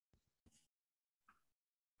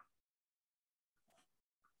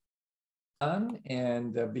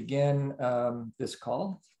and begin this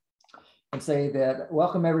call and say that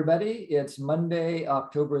welcome everybody. It's Monday,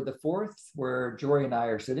 October the 4th, where Jori and I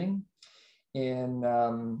are sitting in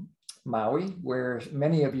Maui, where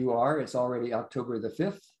many of you are. It's already October the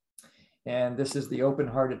 5th. And this is the Open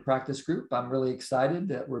Hearted Practice Group. I'm really excited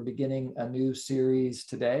that we're beginning a new series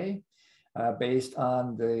today based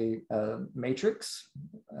on the matrix,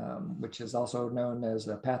 which is also known as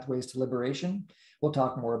Pathways to Liberation. We'll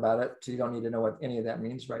talk more about it, so you don't need to know what any of that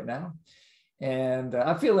means right now. And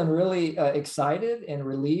I'm feeling really excited and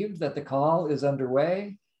relieved that the call is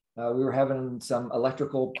underway. We were having some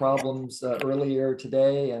electrical problems earlier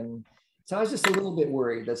today, and so I was just a little bit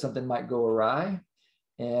worried that something might go awry.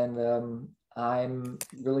 And I'm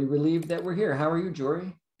really relieved that we're here. How are you,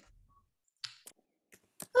 Jori?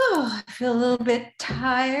 Oh, I feel a little bit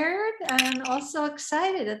tired and also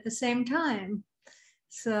excited at the same time.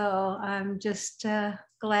 So I'm just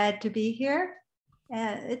glad to be here.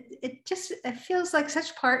 It feels like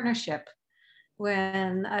such partnership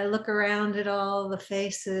when I look around at all the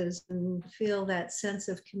faces and feel that sense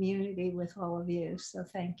of community with all of you. So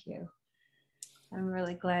thank you. I'm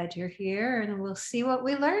really glad you're here, and we'll see what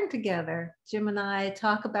we learn together. Jim and I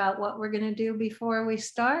talk about what we're going to do before we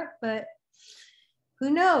start, but who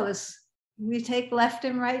knows? We take left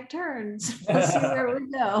and right turns. We'll see where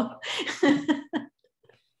we go.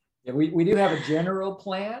 Yeah, we do have a general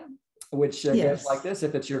plan, which Yes. goes like this.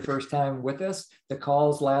 If it's your first time with us, the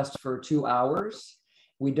calls last for 2 hours.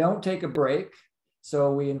 We don't take a break.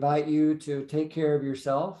 So we invite you to take care of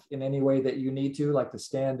yourself in any way that you need to, like to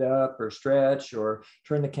stand up or stretch or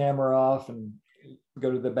turn the camera off and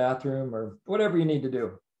go to the bathroom or whatever you need to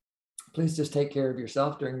do. Please just take care of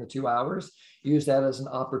yourself during the 2 hours. Use that as an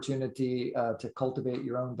opportunity to cultivate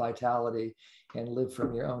your own vitality and live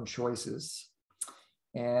from your own choices.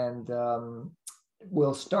 And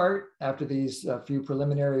we'll start after these few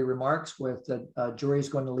preliminary remarks with Jori is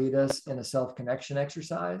going to lead us in a self-connection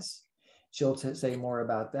exercise. She'll say more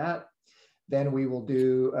about that. Then we will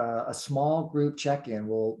do a small group check-in.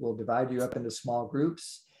 We'll divide you up into small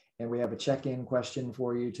groups, and we have a check-in question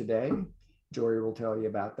for you today. Jori will tell you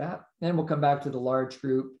about that. Then we'll come back to the large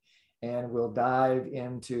group, and we'll dive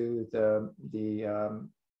into the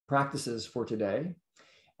practices for today,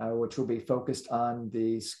 which will be focused on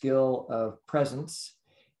the skill of presence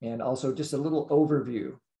and also just a little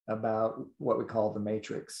overview about what we call the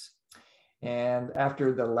matrix. And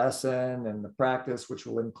after the lesson and the practice, which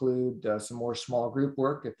will include some more small group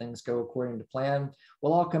work, if things go according to plan,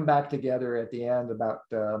 we'll all come back together at the end about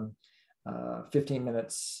 15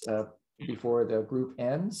 minutes before the group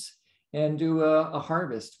ends and do a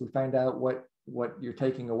harvest. We find out what you're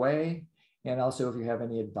taking away, and also if you have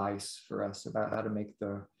any advice for us about how to make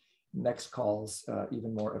the next calls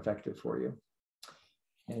even more effective for you.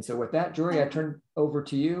 And so with that, Jori, I turn over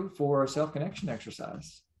to you for a self-connection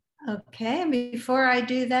exercise. Okay, and before I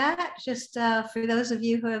do that, just for those of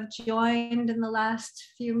you who have joined in the last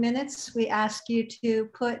few minutes, we ask you to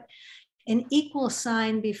put an equal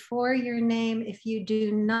sign before your name if you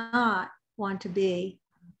do not want to be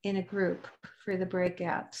in a group for the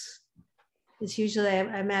breakouts. It's usually,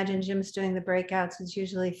 I imagine Jim's doing the breakouts, it's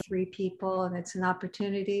usually 3 people, and it's an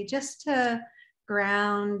opportunity just to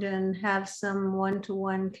ground and have some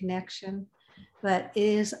one-to-one connection, but it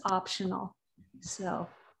is optional. So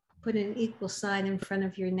put an equal sign in front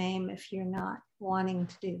of your name if you're not wanting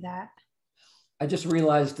to do that. I just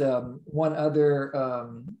realized one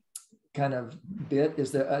other kind of bit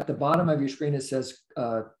is that at the bottom of your screen, it says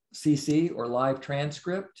CC or live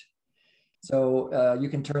transcript. So you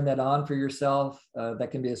can turn that on for yourself.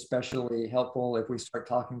 That can be especially helpful if we start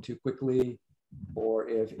talking too quickly, or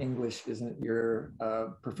if English isn't your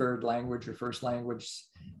preferred language or first language.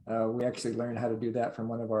 We actually learned how to do that from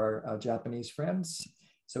one of our Japanese friends.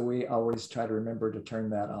 So we always try to remember to turn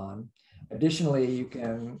that on. Additionally, you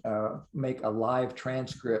can make a live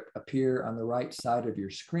transcript appear on the right side of your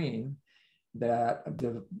screen that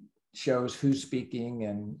shows who's speaking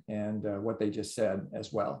and what they just said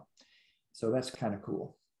as well. So that's kind of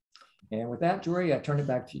cool. And with that, Jori, I turn it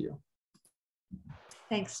back to you.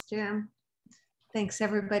 Thanks, Jim. Thanks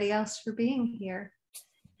everybody else for being here.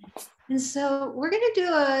 And so we're going to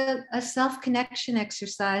do a self-connection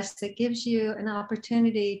exercise that gives you an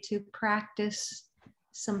opportunity to practice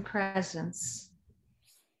some presence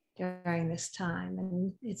during this time.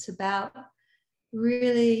 And it's about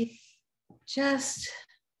really just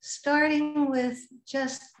starting with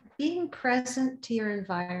just being present to your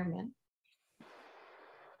environment.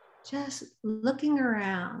 Just looking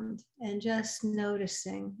around and just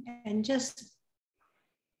noticing and just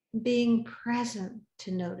being present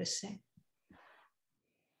to noticing.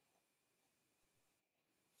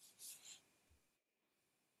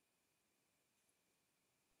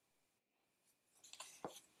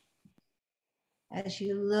 As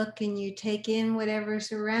you look and you take in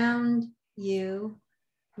whatever's around you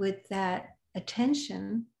with that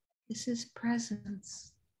attention, this is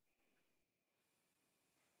presence.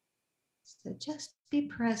 So just be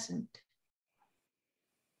present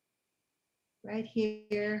right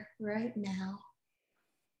here, right now.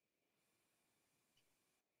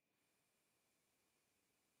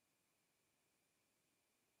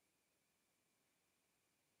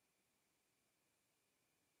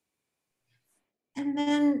 And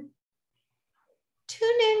then tune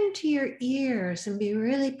into your ears and be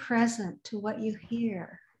really present to what you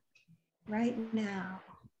hear right now.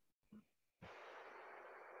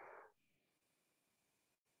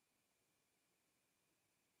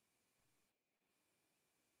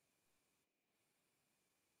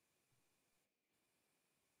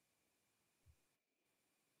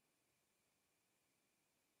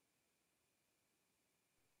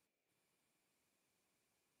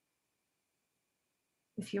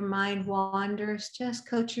 If your mind wanders, just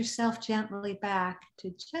coach yourself gently back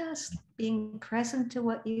to just being present to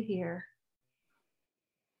what you hear.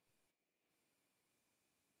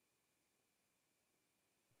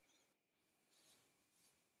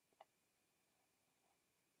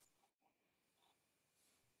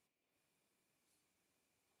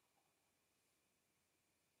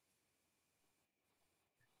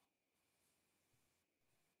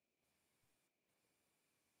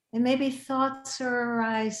 And maybe thoughts are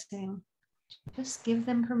arising. Just give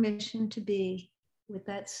them permission to be with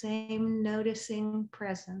that same noticing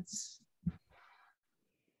presence.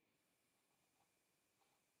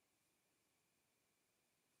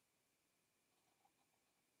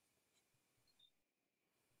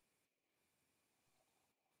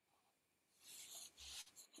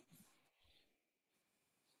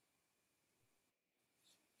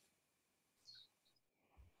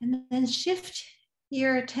 And then shift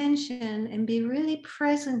your attention and be really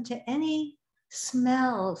present to any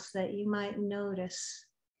smells that you might notice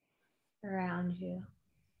around you.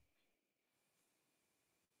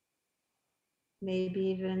 Maybe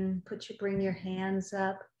even bring your hands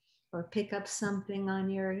up or pick up something on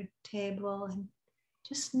your table and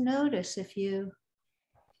just notice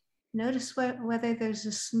whether there's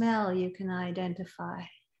a smell you can identify.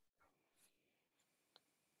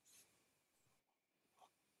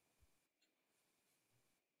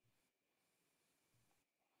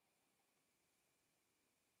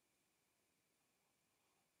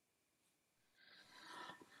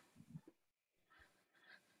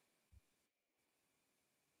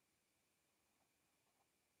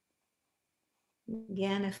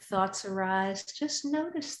 Again, if thoughts arise, just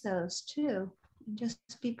notice those too. And just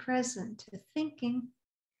be present to thinking.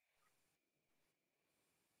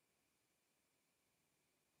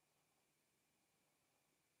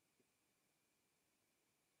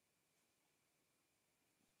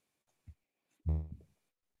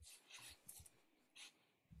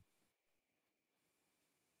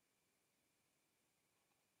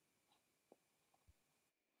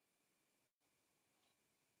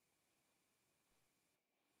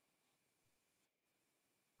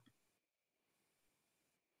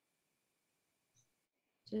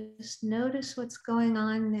 Just notice what's going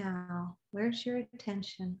on now. Where's your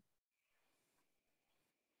attention?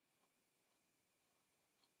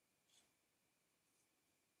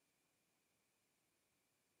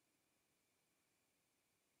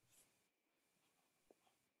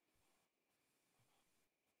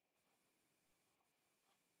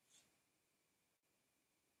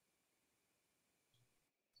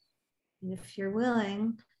 And if you're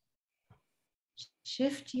willing,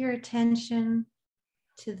 shift your attention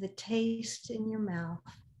to the taste in your mouth.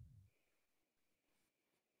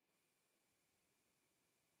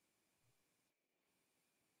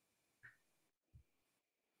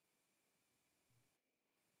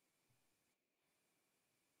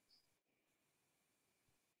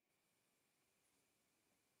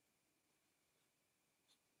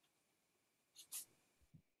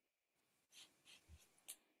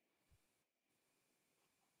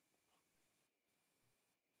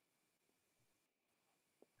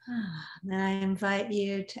 Then I invite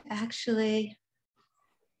you to actually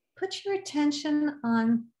put your attention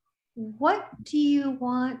on what do you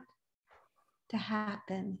want to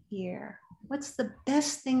happen here? What's the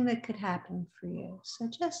best thing that could happen for you? So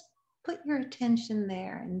just put your attention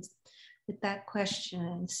there and with that question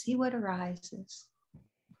and see what arises.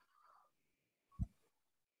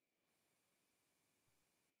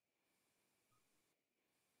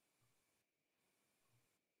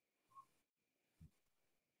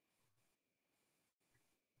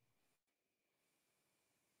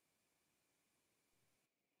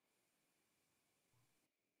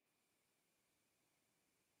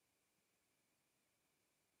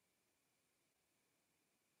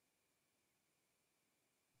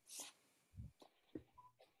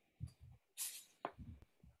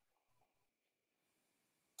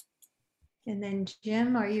 And then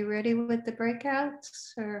Jim, are you ready with the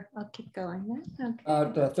breakouts, or I'll keep going?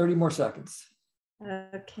 Okay. 30 more seconds.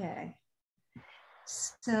 Okay.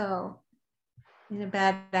 So in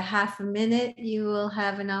about a half a minute, you will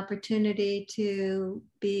have an opportunity to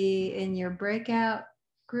be in your breakout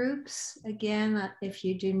groups. Again, if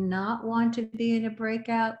you do not want to be in a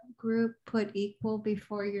breakout group, put equal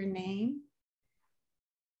before your name.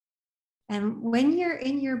 And when you're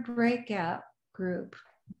in your breakout group,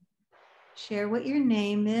 share what your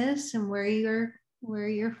name is and where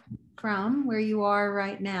you're from, where you are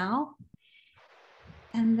right now.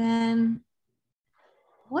 And then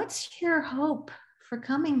what's your hope for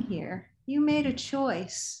coming here? You made a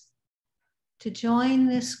choice to join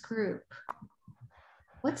this group.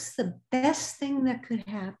 What's the best thing that could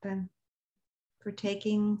happen for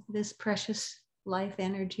taking this precious life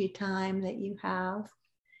energy time that you have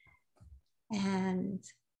and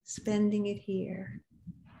spending it here?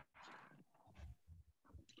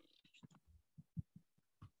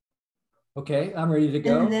 Okay, I'm ready to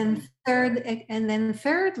go. And then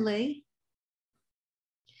thirdly,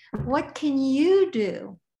 what can you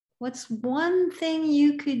do? What's one thing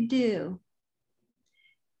you could do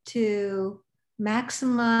to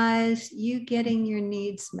maximize you getting your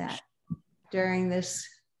needs met during this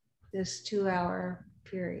 2-hour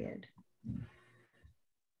period?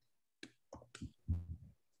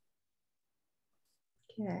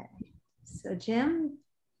 Okay, so Jim?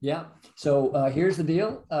 Yeah, so here's the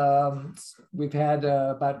deal. We've had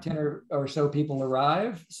about 10 or so people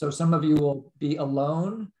arrive. So some of you will be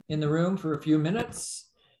alone in the room for a few minutes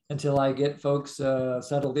until I get folks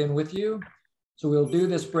settled in with you. So we'll do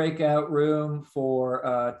this breakout room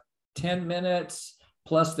for 10 minutes,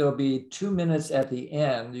 plus there'll be 2 minutes at the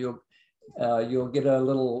end. You'll get a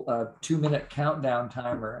little 2-minute countdown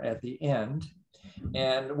timer at the end.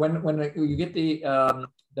 And when you get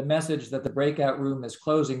the message that the breakout room is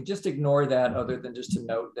closing, just ignore that, other than just to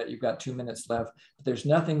note that you've got 2 minutes left. But there's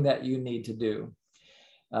nothing that you need to do.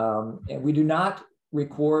 And we do not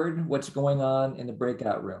record what's going on in the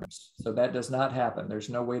breakout rooms. So that does not happen. There's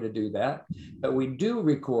no way to do that. But we do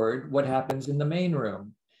record what happens in the main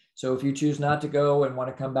room. So if you choose not to go and want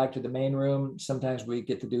to come back to the main room, sometimes we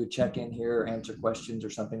get to do a check-in here, answer questions or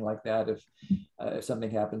something like that if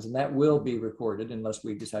something happens, and that will be recorded unless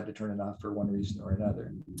we decide to turn it off for one reason or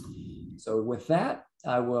another. So with that,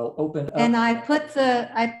 I will open up. And I put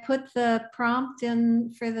the prompt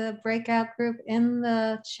in for the breakout group in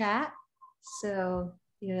the chat. So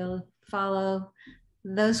you'll follow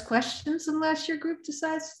those questions unless your group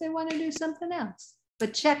decides they want to do something else.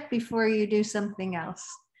 But check before you do something else.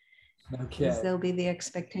 Okay. Because there'll be the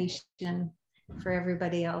expectation for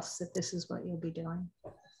everybody else that this is what you'll be doing.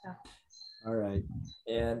 So. All right.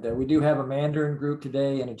 And we do have a Mandarin group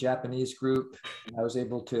today and a Japanese group. I was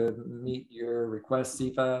able to meet your request,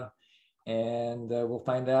 Sifa, and we'll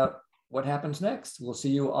find out what happens next. We'll see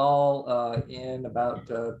you all in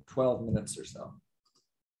about 12 minutes or so.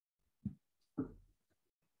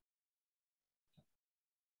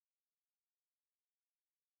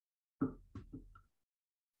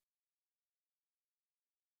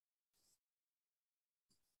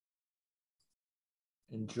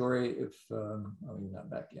 And Jori, if, oh, you're not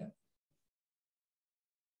back yet.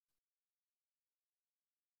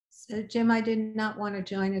 So Jim, I did not want to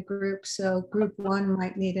join a group, so group 1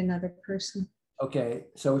 might need another person. Okay,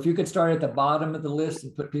 so if you could start at the bottom of the list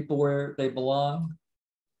and put people where they belong.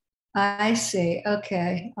 I see,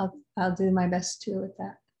 okay, I'll do my best too with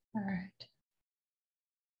that, all right.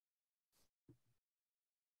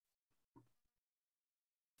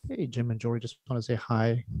 Hey, Jim and Jori, just want to say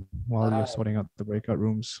hi while you're sorting out the breakout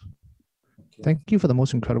rooms. Okay. Thank you for the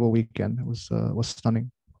most incredible weekend. It was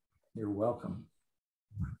stunning. You're welcome.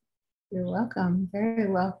 You're welcome,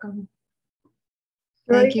 very welcome.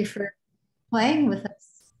 Thank you for playing with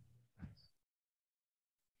us.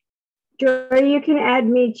 Jori, you can add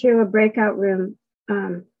me to a breakout room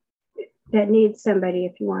that needs somebody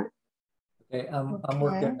if you want. Okay, I'm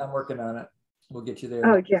working on it. We'll get you there.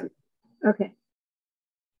 Oh, Jim. Okay.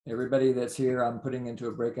 Everybody that's here, I'm putting into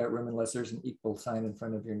a breakout room unless there's an equal sign in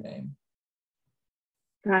front of your name.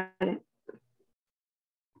 Got it.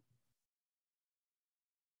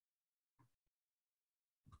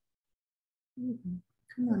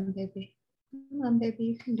 Come on, baby. Come on, baby,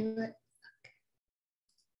 you can do it.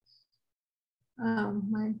 Oh,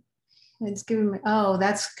 it's giving me, oh,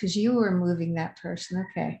 that's because you were moving that person.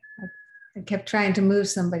 Okay. I kept trying to move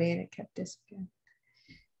somebody and it kept disappearing.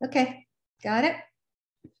 Okay, got it?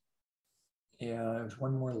 Yeah, there's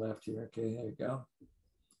one more left here. Okay, there you go.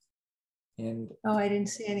 And oh, I didn't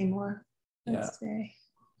see any more. Yeah. Let's see.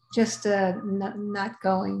 Just not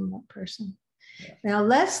going that person. Yeah. Now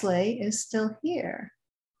Leslie is still here.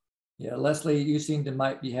 Yeah, Leslie, you seem to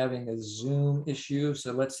might be having a Zoom issue,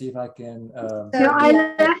 so let's see if I can. So, No,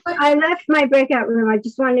 yeah, I left my breakout room. I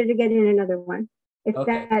just wanted to get in another one, if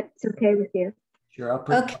Okay. that's okay with you. Sure, I'll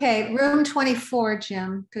put. okay, room 24,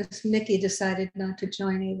 Jim, because Nikki decided not to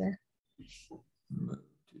join either. Move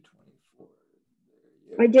to 24.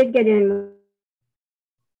 I did get in.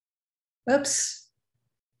 Oops.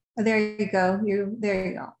 Oh, there you go. There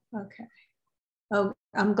you go. Okay. Oh,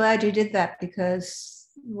 I'm glad you did that because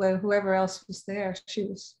whoever else was there, she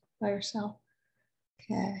was by herself.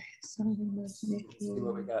 Okay. So Let's see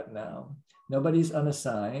what we got now. Nobody's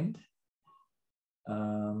unassigned.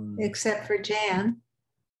 Except for Jan.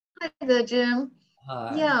 Hi there, Jim.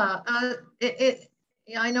 Hi. Yeah,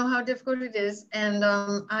 yeah, I know how difficult it is. And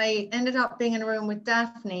I ended up being in a room with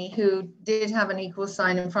Daphne, who did have an equal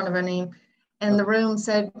sign in front of her name. And the room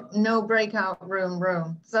said, no breakout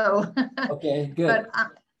room. So, Okay, good. But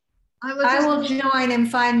I will join and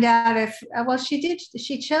find out if, well,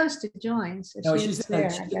 she chose to join. So No, she's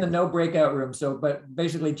in the no breakout room. So, but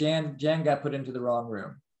basically Jan got put into the wrong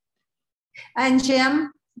room. And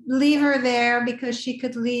Jim, leave her there because she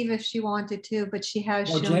could leave if she wanted to, but she has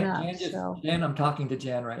shown up. Jan, I'm talking to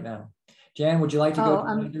Jan right now. Jan, would you like to go to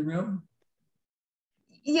another room?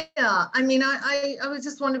 Yeah, I mean, I would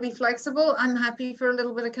just want to be flexible. I'm happy for a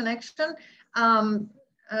little bit of connection. And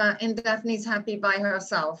Daphne's happy by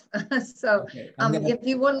herself. So okay, if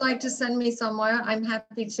you would like to send me somewhere, I'm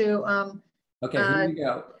happy to. Okay, here we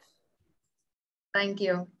go. Thank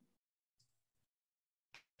you.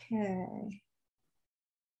 Okay.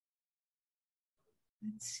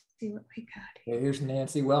 Let's see what we got here. Okay, here's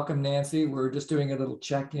Nancy. Welcome, Nancy. We're just doing a little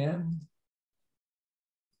check-in.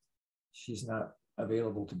 She's not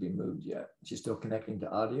available to be moved yet. She's still connecting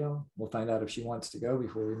to audio. We'll find out if she wants to go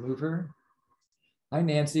before we move her. Hi,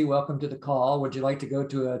 Nancy. Welcome to the call. Would you like to go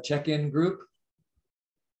to a check-in group?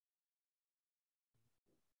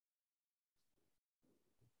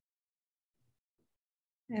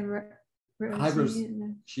 And Hi, Bruce.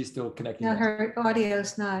 She's still connecting. No, her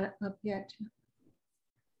audio's not up yet.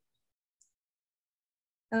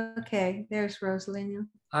 Okay, there's Rosalina.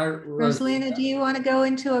 Hi, Rosalina, do you want to go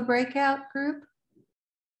into a breakout group?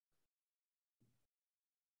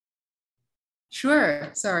 Sure.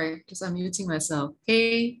 Sorry, just unmuting myself.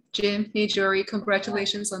 Hey, Jim. Hey, Jori.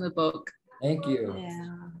 Congratulations on the book. Thank you.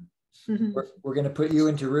 Yeah. We're going to put you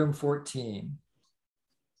into room 14.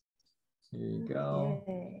 Here you go.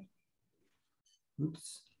 Okay.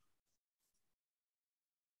 Oops.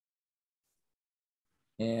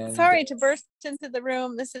 And sorry to burst into the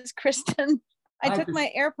room. This is Kristen. I took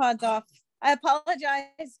my AirPods off. I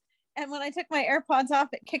apologize. And when I took my AirPods off,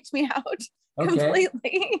 it kicked me out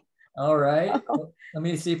completely. All right. Well, let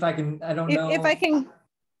me see if I can, I don't know. If I can.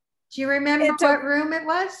 Do you remember what room it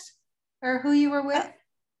was or who you were with?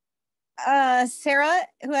 Sarah,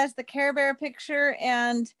 who has the Care Bear picture,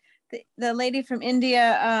 and the lady from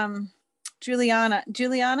India, Juliana.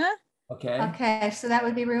 Okay. Okay, so that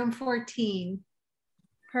would be room 14.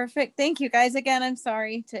 Perfect. Thank you guys again. I'm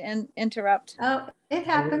sorry to interrupt. Oh, it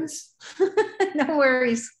happens. No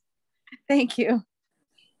worries. Thank you.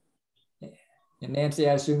 And Nancy,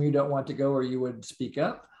 I assume you don't want to go or you would speak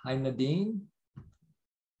up. Hi, Nadine.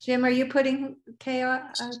 Jim, are you putting KR?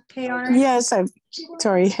 Yes, I'm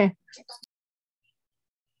sorry.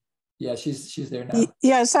 Yeah, she's there now.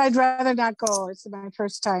 Yes, I'd rather not go. It's my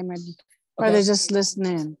first time. I'd rather just listen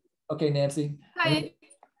in. Okay, Nancy. Hi.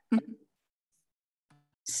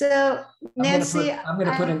 So Nancy, I'm going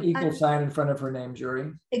to put an equal sign in front of her name,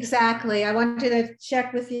 Jori. Exactly. I wanted to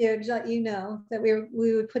check with you to let you know that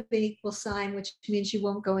we would put the equal sign, which means you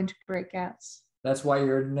won't go into breakouts. That's why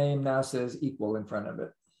your name now says equal in front of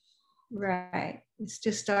it. Right. It's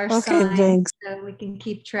just our Okay, sign, thanks. so we can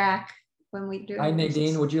keep track when we do. Hi,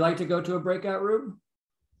 Nadine. Would you like to go to a breakout room?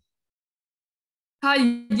 Hi,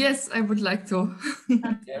 yes, I would like to.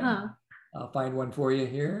 Yeah. I'll find one for you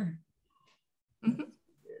here. Mm-hmm.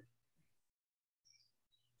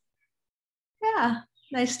 Yeah,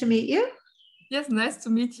 nice to meet you. Yes, nice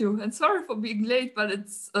to meet you. And sorry for being late, but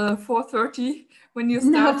it's 4:30 when you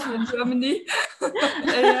start here in Germany.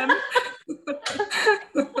 AM.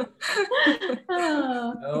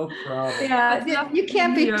 No problem. Yeah, you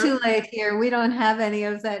can't be too late here. We don't have any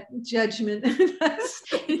of that judgment.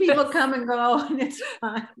 People come and go, and it's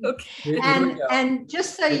fine. Okay. And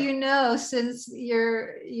just so you know, since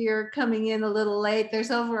you're coming in a little late,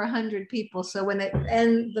 there's over 100 people. So when it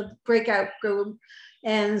ends, the breakout group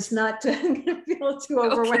ends, not to feel too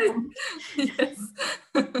overwhelmed. Okay. Yes.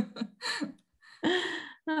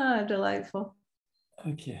 Delightful.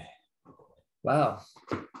 Okay. Wow.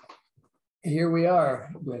 Here we are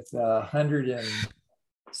with 100 and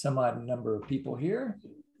some odd number of people here.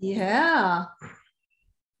 Yeah.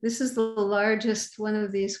 This is the largest one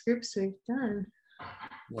of these groups we've done.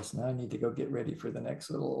 Yes, now I need to go get ready for the next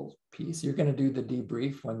little piece. You're going to do the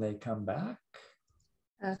debrief when they come back.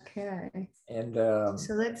 Okay. And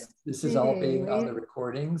so this is all being on the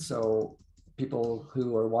recording. So people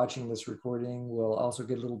who are watching this recording will also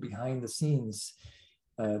get a little behind the scenes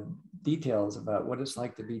details about what it's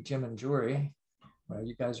like to be Jim and Jori. Well,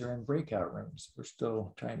 you guys are in breakout rooms. We're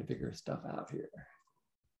still trying to figure stuff out here.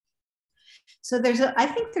 So I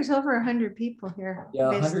think there's over 100 people here. Yeah,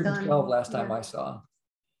 112 last time I saw.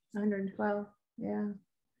 112, yeah.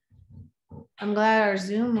 I'm glad our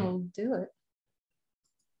Zoom will do it.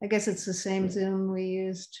 I guess it's the same Zoom we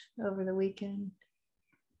used over the weekend.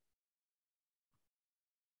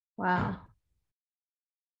 Wow.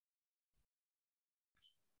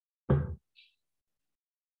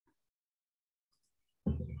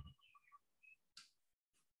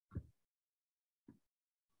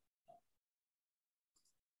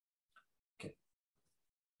 Okay.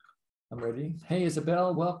 I'm ready. Hey,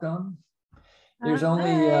 Isabel, welcome. There's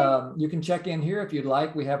only, you can check in here if you'd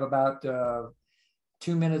like. We have about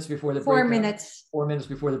 2 minutes before the 4 minutes. 4 minutes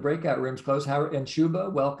before the breakout rooms close. And Shuba,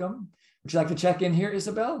 welcome. Would you like to check in here,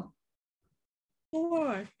 Isabel?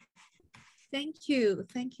 Sure. Thank you.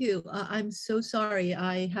 Thank you. I'm so sorry.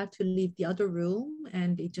 I had to leave the other room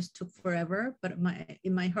and it just took forever. But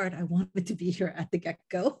in my heart, I wanted to be here at the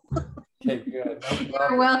get-go. Okay, good. No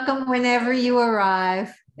You're welcome whenever you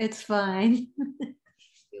arrive. It's fine.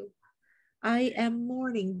 I am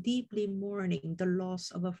deeply mourning the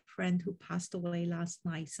loss of a friend who passed away last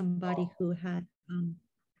night. Somebody who had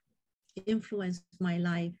influenced my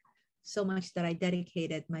life so much that I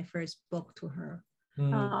dedicated my first book to her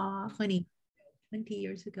 20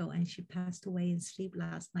 years ago, and she passed away in sleep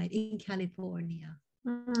last night in California.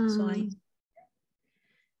 So I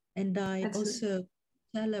also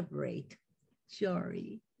celebrate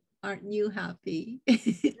Jori. Aren't you happy?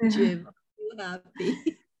 Jim, are you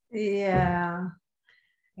happy? Yeah.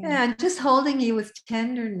 Yeah, just holding you with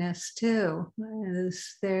tenderness too.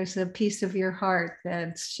 There's a piece of your heart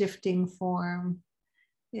that's shifting form.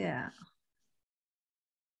 Yeah.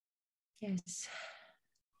 Yes.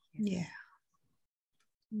 Yeah.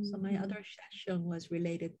 So my other session was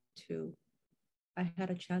related to, I had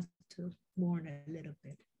a chance to mourn a little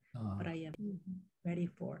bit, but I am ready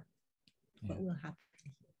for what will happen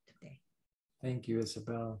today. Thank you,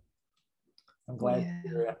 Isabel. I'm glad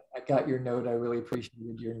I got your note. I really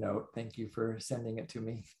appreciated your note. Thank you for sending it to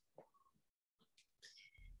me.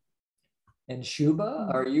 And Shuba,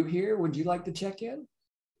 are you here? Would you like to check in?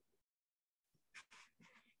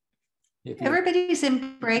 Everybody's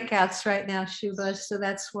in breakouts right now, Shuba, so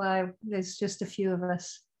that's why there's just a few of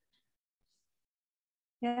us.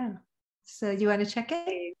 Yeah. So you want to check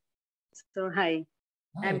in? So hi.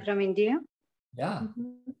 I'm from India. Yeah.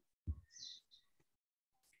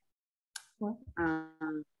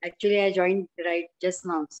 Actually, I joined right just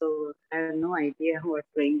now, so I have no idea what's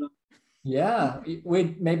going on. Yeah.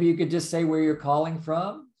 Wait, maybe you could just say where you're calling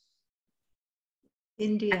from.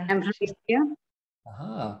 India. I'm from India.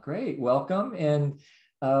 Great. Welcome. And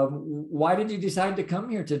why did you decide to come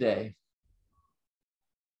here today?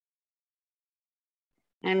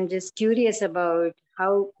 I'm just curious about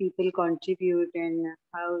how people contribute and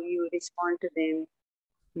how you respond to them.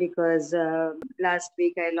 Because last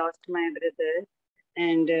week I lost my brother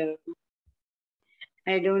and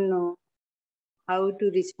I don't know how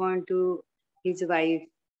to respond to his wife,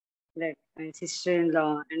 like my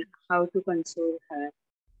sister-in-law, and how to console her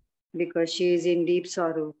because she is in deep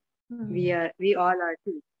sorrow. We all are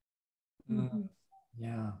too.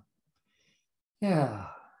 Yeah.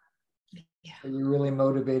 So you're really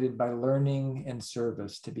motivated by learning and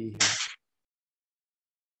service to be here.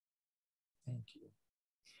 Thank you.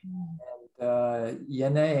 And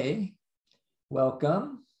Yane,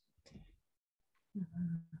 welcome.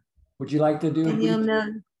 Would you like to do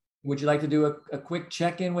a quick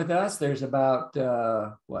check-in with us? There's about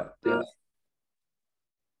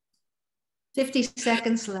 50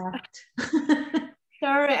 seconds left.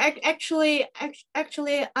 Sorry, actually,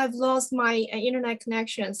 I've lost my internet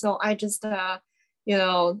connection, so I just drop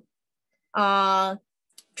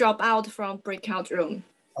out from breakout room.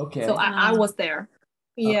 Okay. So I was there.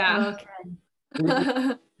 Yeah.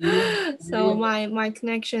 Okay. So my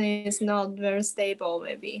connection is not very stable,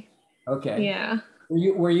 maybe. Okay. Yeah.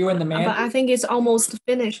 Were you in the Mandarin? But I think it's almost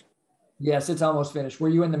finished. Yes, it's almost finished. Were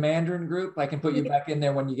you in the Mandarin group? I can put you back in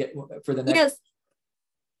there when you get for the next. Yes.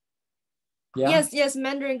 Yeah. Yes,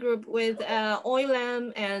 Mandarin group with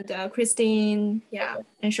Oilam and Christine,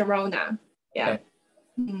 and Sharona. Yeah.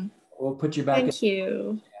 Okay. We'll put you back. Thank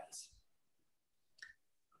you.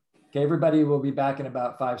 Okay, everybody will be back in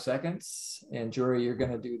about 5 seconds. And Jori, you're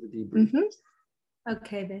going to do the debrief.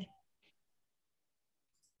 Okay, babe.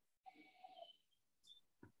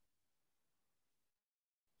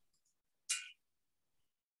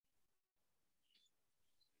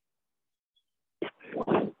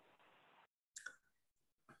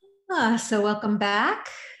 So welcome back.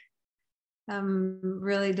 I'm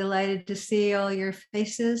really delighted to see all your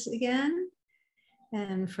faces again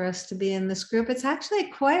and for us to be in this group. It's actually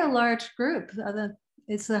quite a large group.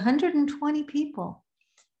 It's 120 people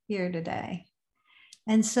here today.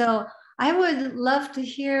 And so I would love to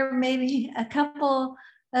hear maybe a couple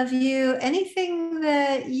of you, anything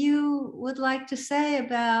that you would like to say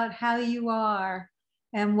about how you are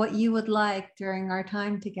and what you would like during our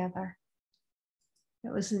time together.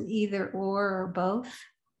 It was an either or both.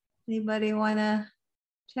 Anybody want to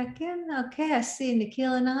check in? Okay, I see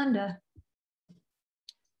Nikhil Ananda.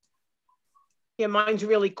 Yeah, mine's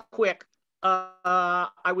really quick.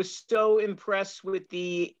 I was so impressed with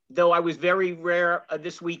though I was very rare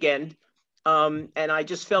this weekend, and I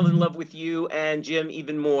just fell in love with you and Jim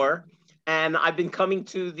even more. And I've been coming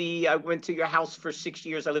to I went to your house for 6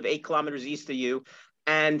 years. I live 8 kilometers east of you.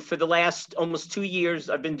 And for the last almost 2 years,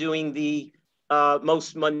 I've been doing the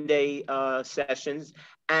most Monday sessions.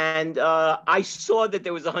 And I saw that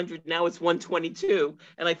there was 100, now it's 122.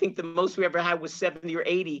 And I think the most we ever had was 70 or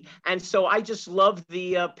 80. And so I just love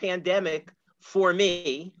the pandemic for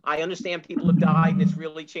me. I understand people have died and it's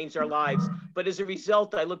really changed our lives. But as a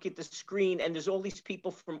result, I look at the screen and there's all these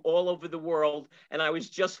people from all over the world. And I was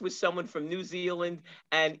just with someone from New Zealand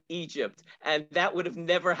and Egypt. And that would have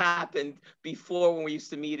never happened before when we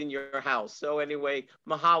used to meet in your house. So anyway,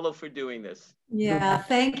 mahalo for doing this. Yeah,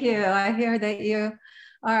 thank you. I hear that you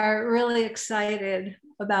are really excited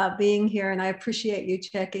about being here, and I appreciate you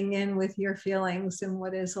checking in with your feelings and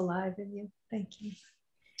what is alive in you. Thank you.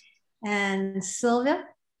 And Sylvia,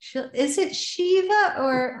 is it Shiva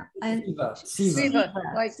or Siva,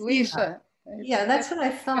 like Lisa. Yeah, that's what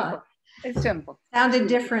I thought. It's simple. Sounded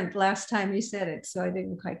different last time you said it, so I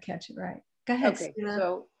didn't quite catch it right. Go ahead, Okay, Siva.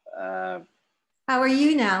 so how are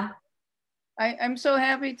you now? I'm so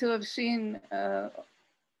happy to have seen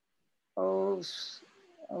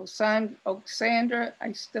Oksandra,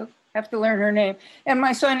 I still have to learn her name, and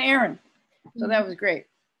my son Aaron. So that was great.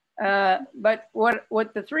 But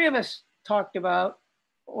what the three of us talked about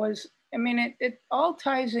was, I mean, it all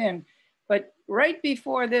ties in. But right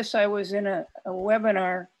before this, I was in a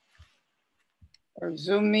webinar or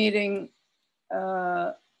Zoom meeting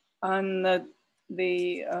on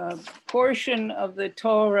the portion of the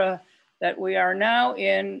Torah that we are now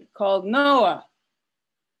in called Noah.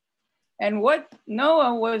 And what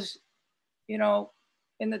Noah was, you know,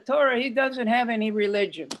 in the Torah, he doesn't have any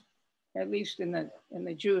religion, at least in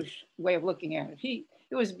the Jewish way of looking at it.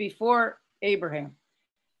 It was before Abraham.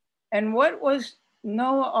 And what was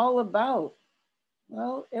Noah all about?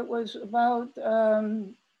 Well, it was about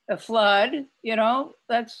a flood, you know,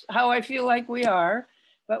 that's how I feel like we are.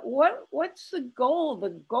 But what's the goal?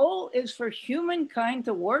 The goal is for humankind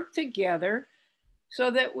to work together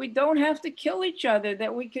so that we don't have to kill each other,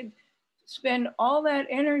 that we could spend all that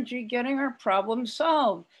energy getting our problems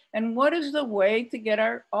solved. And what is the way to get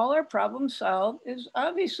all our problems solved is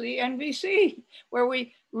obviously NVC, where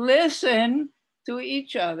we listen to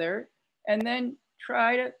each other and then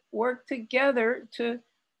try to work together to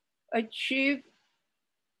achieve,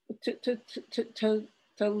 to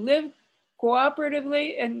live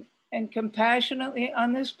cooperatively and compassionately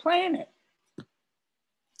on this planet.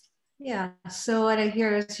 Yeah, so what I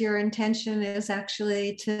hear is your intention is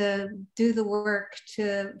actually to do the work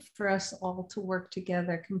for us all to work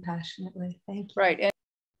together compassionately. Thank you. Right. And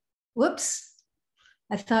whoops,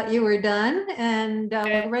 I thought you were done, and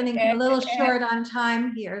we're running a little short on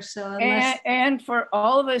time here. So unless and for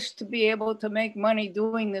all of us to be able to make money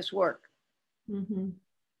doing this work.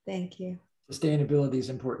 Thank you. Sustainability is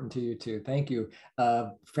important to you too. Thank you.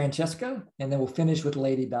 Francesca, and then we'll finish with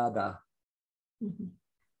Lady Dada.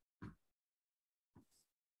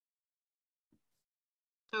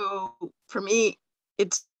 So for me,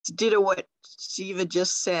 it's ditto what Shiva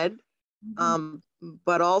just said.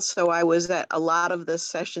 But also I was at a lot of the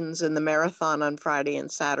sessions in the marathon on Friday and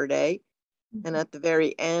Saturday. And at the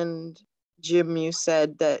very end, Jim, you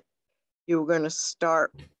said that you were going to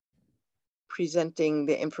start presenting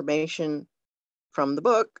the information from the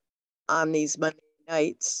book on these Monday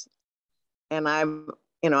nights. And I'm,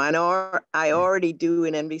 you know, I already do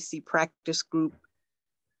an NVC practice group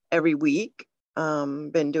every week.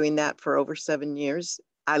 Been doing that for over 7 years.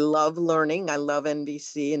 I love learning. I love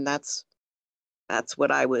NVC, and that's That's what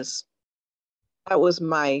that was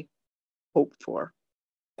my hope for.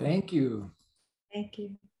 Thank you. Thank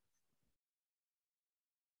you.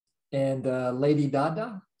 And Lady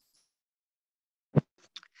Dada?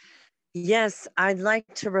 Yes, I'd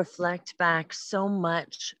like to reflect back so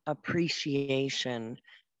much appreciation.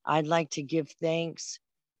 I'd like to give thanks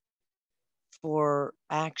for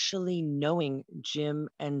actually knowing Jim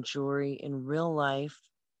and Jori in real life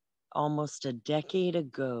almost a decade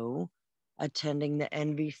ago, attending the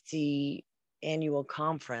NVC annual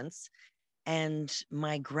conference, and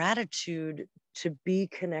my gratitude to be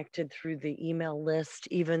connected through the email list,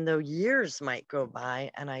 even though years might go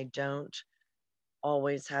by and I don't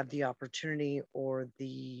always have the opportunity or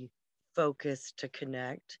the focus to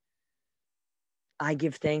connect. I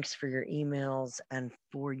give thanks for your emails and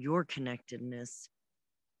for your connectedness.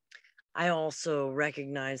 I also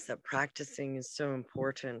recognize that practicing is so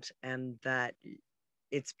important and that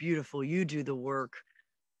it's beautiful. You do the work.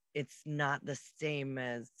 It's not the same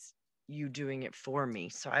as you doing it for me.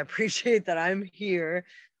 So I appreciate that I'm here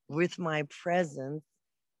with my presence.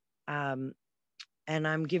 And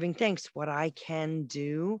I'm giving thanks. What I can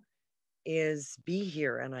do is be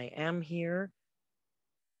here, and I am here,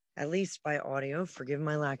 at least by audio. Forgive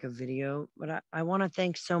my lack of video, but I want to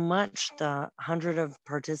thank so much the 100 of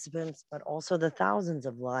participants, but also the thousands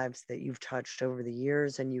of lives that you've touched over the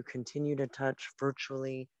years and you continue to touch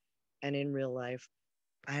virtually and in real life.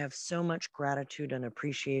 I have so much gratitude and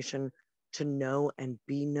appreciation to know and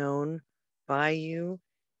be known by you.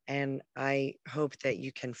 And I hope that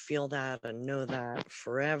you can feel that and know that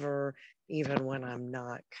forever, even when I'm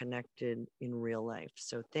not connected in real life.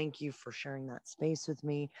 So thank you for sharing that space with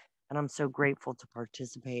me. And I'm so grateful to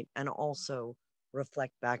participate and also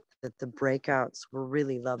reflect back that the breakouts were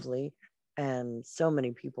really lovely and so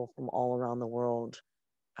many people from all around the world.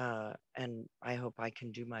 And I hope I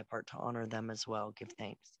can do my part to honor them as well. Give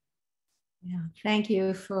thanks. Yeah, thank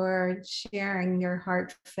you for sharing your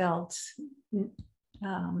heartfelt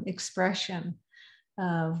expression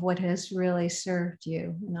of what has really served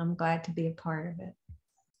you. And I'm glad to be a part of it.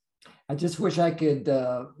 I just wish I could,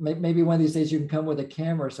 maybe one of these days you can come with a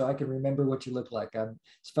camera so I can remember what you look like.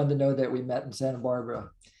 It's fun to know that we met in Santa Barbara.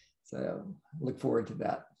 So look forward to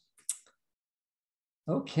that.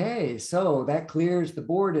 Okay, so that clears the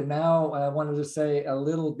board. And now I wanted to say a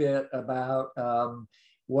little bit about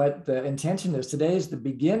what the intention is. Today is the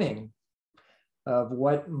beginning of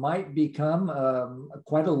what might become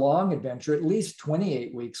quite a long adventure, at least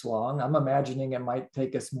 28 weeks long. I'm imagining it might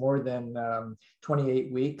take us more than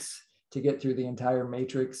 28 weeks to get through the entire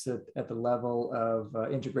matrix at the level of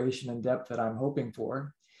integration and depth that I'm hoping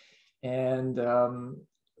for. And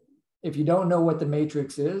if you don't know what the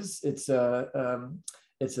matrix is, it's something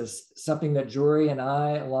that Jori and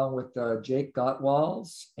I, along with Jake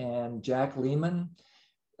Gottwals and Jack Lehman,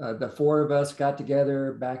 the four of us got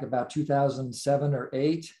together back about 2007 or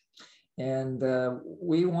 8. And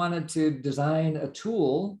we wanted to design a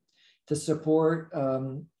tool to support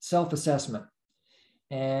self-assessment.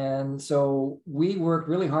 And so we worked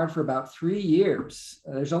really hard for about 3 years.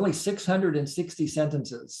 There's only 660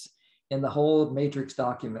 sentences in the whole matrix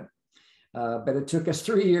document, but it took us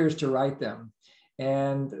 3 years to write them.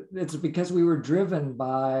 And it's because we were driven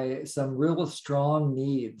by some real strong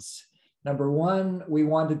needs. Number one, we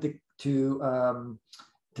wanted to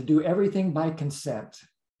do everything by consent.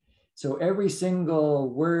 So every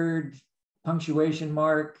single word, punctuation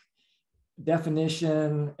mark,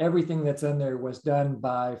 definition, everything that's in there was done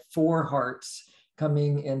by 4 hearts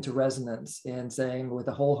coming into resonance and saying with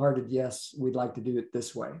a wholehearted yes, we'd like to do it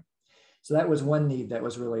this way. So that was one need that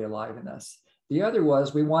was really alive in us. The other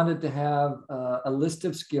was we wanted to have a list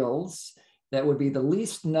of skills that would be the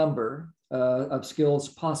least number of skills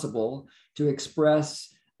possible to express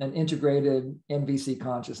an integrated NVC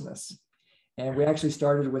consciousness. And we actually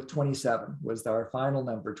started with 27, was our final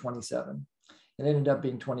number, 27. It ended up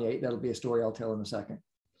being 28. That'll be a story I'll tell in a second.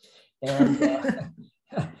 And,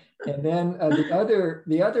 and then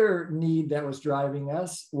the other need that was driving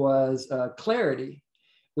us was clarity.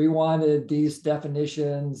 We wanted these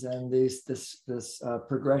definitions and this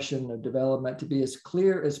progression of development to be as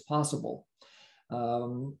clear as possible.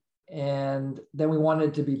 And then we wanted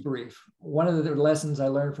it to be brief. One of the lessons I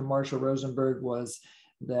learned from Marshall Rosenberg was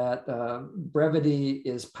that brevity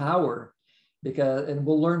is power, and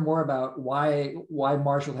we'll learn more about why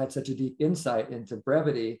Marshall had such a deep insight into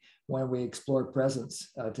brevity when we explore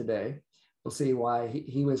presence today. We'll see why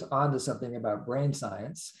he was onto something about brain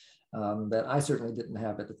science that I certainly didn't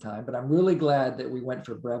have at the time, but I'm really glad that we went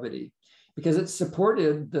for brevity because it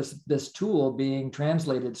supported this tool being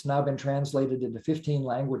translated. It's now been translated into 15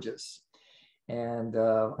 languages. And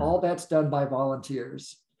all that's done by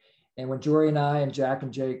volunteers. And when Jori and I and Jack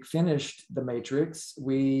and Jake finished the Matrix,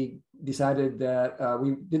 we decided that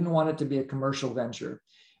we didn't want it to be a commercial venture.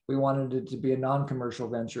 We wanted it to be a non-commercial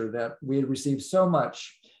venture, that we had received so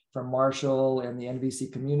much from Marshall and the NVC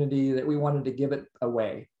community that we wanted to give it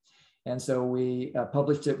away. And so we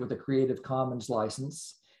published it with a Creative Commons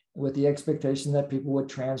license, with the expectation that people would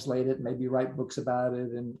translate it, maybe write books about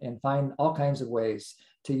it, and find all kinds of ways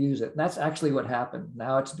to use it. And that's actually what happened.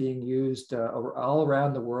 Now it's being used all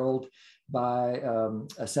around the world by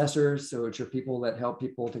assessors, so which are people that help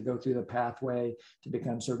people to go through the pathway to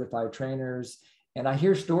become certified trainers. And I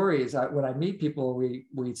hear stories, when I meet people, we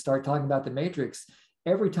start talking about the Matrix.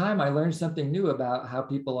 Every time I learn something new about how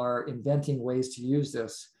people are inventing ways to use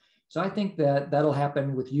this. So I think that that'll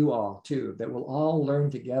happen with you all too, that we'll all learn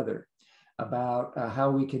together about how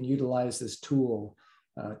we can utilize this tool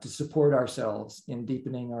to support ourselves in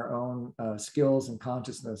deepening our own skills and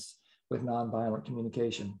consciousness with nonviolent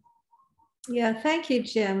communication. Yeah, thank you,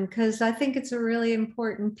 Jim, because I think it's a really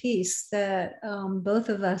important piece that both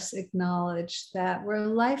of us acknowledge, that we're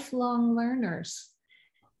lifelong learners.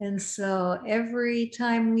 And so every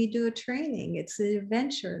time we do a training, it's an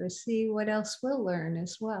adventure to see what else we'll learn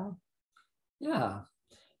as well. Yeah.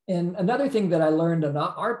 And another thing that I learned on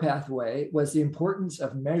our pathway was the importance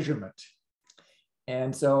of measurement.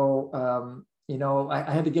 And so, you know, I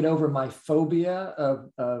had to get over my phobia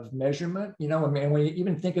of measurement. You know, I mean, when you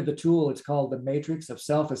even think of the tool, it's called the matrix of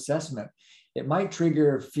self-assessment. It might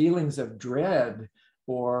trigger feelings of dread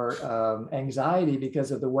or anxiety because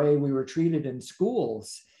of the way we were treated in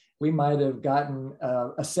schools. We might have gotten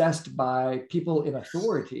assessed by people in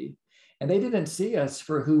authority, and they didn't see us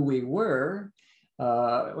for who we were.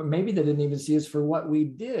 Maybe they didn't even see us for what we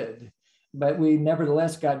did, but we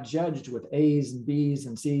nevertheless got judged with A's and B's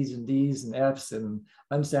and C's and D's and F's and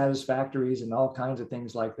unsatisfactories and all kinds of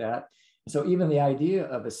things like that. So even the idea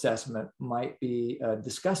of assessment might be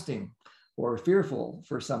disgusting or fearful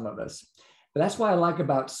for some of us. But that's why I like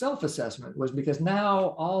about self-assessment, was because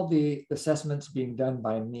now all the assessments being done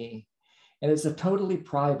by me, and it's a totally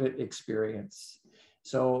private experience.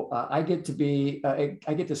 So I get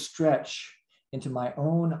to stretch into my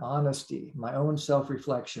own honesty, my own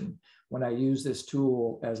self-reflection when I use this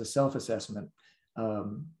tool as a self-assessment.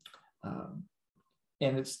 And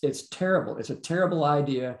it's terrible. It's a terrible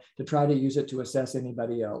idea to try to use it to assess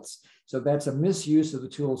anybody else. So that's a misuse of the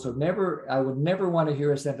tool. So I would never want to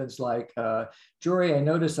hear a sentence like, Jori, I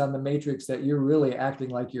noticed on the matrix that you're really acting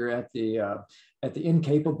like you're at the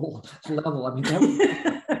incapable level. I mean,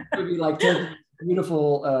 that would be like taking a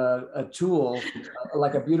beautiful a tool,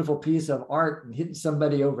 like a beautiful piece of art, and hitting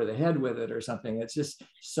somebody over the head with it or something. It's just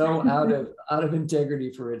so out of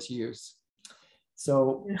integrity for its use.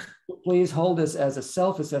 So please hold this as a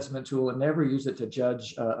self-assessment tool and never use it to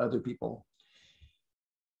judge other people.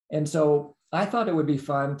 And so I thought it would be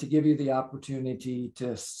fun to give you the opportunity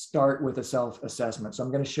to start with a self-assessment. So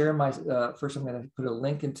I'm going to share my, first I'm going to put a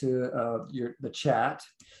link into the chat.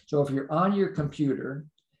 So if you're on your computer,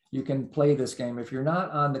 you can play this game. If you're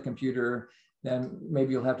not on the computer, then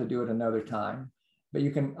maybe you'll have to do it another time. But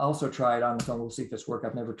you can also try it on the phone. We'll see if this works.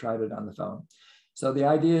 I've never tried it on the phone. So the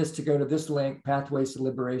idea is to go to this link,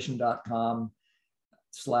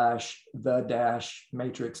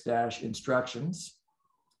 pathways-to-liberation.com/the-matrix-instructions.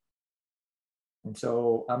 And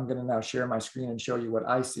so I'm going to now share my screen and show you what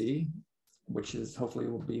I see, which is hopefully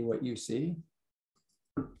will be what you see.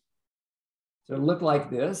 So it'll look like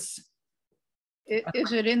this.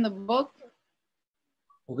 Is it in the book?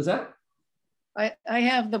 What was that? I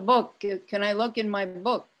have the book. Can I look in my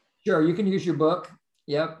book? Sure, you can use your book.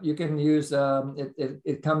 Yep, you can use,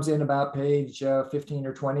 it comes in about page 15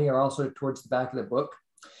 or 20, or also towards the back of the book.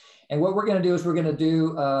 And what we're going to do is we're going to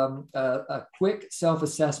do a quick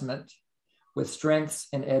self-assessment with strengths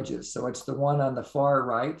and edges. So it's the one on the far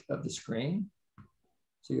right of the screen.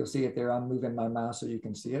 So you'll see it there. I'm moving my mouse so you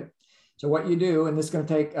can see it. So what you do, and this is going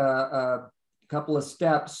to take a couple of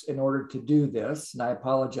steps in order to do this, and I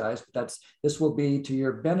apologize, but this will be to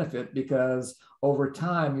your benefit, because over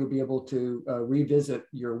time you'll be able to revisit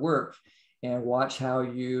your work and watch how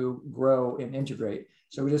you grow and integrate.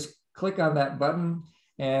 So we just click on that button,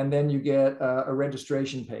 and then you get a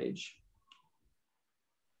registration page.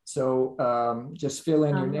 So just fill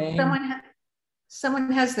in your name.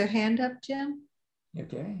 Someone has their hand up, Jim.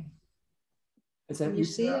 Okay. Is that Can you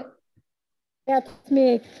see it? That's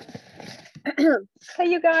me. Hey,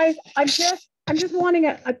 you guys, I'm just wanting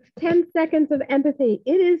a 10 seconds of empathy.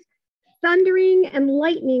 It is thundering and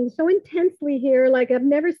lightning so intensely here, like I've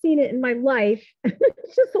never seen it in my life.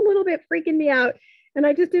 It's just a little bit freaking me out. And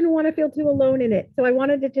I just didn't want to feel too alone in it. So I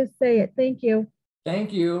wanted to just say it. Thank you.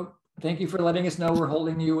 Thank you. Thank you for letting us know we're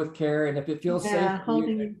holding you with care. And if it feels safe for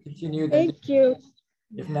you to continue, then thank you.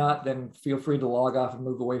 If not, then feel free to log off and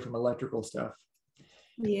move away from electrical stuff.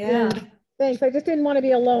 Yeah. Thanks. I just didn't want to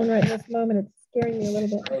be alone right in this moment. It's scaring me a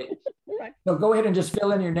little bit. Right. So go ahead and just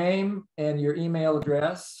fill in your name and your email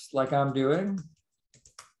address like I'm doing.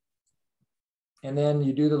 And then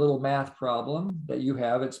you do the little math problem that you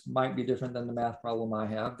have. It might be different than the math problem I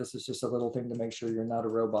have. This is just a little thing to make sure you're not a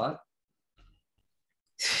robot.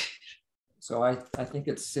 So I think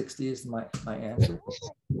it's 60 is my answer.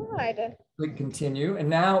 Click continue. And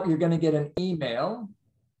now you're going to get an email.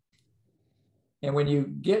 And when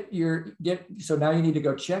you so now you need to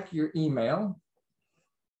go check your email.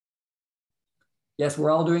 Yes, we're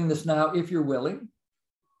all doing this now if you're willing.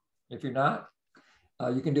 If you're not,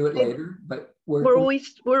 you can do it later. But were we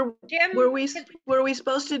supposed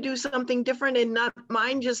to do something different? And not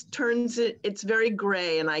mine just turns it's very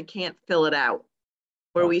gray and I can't fill it out.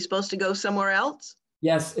 Were we supposed to go somewhere else?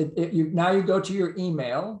 Yes, now you go to your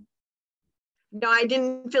email. No, I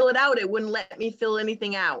didn't fill it out. It wouldn't let me fill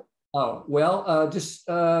anything out. Oh, well, just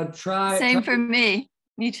try. Same for me.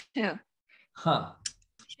 Me too. Huh.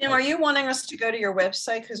 Jim, are you wanting us to go to your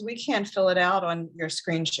website? Because we can't fill it out on your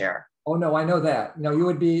screen share. Oh, no, I know that. No, you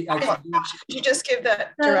would be. Could you just give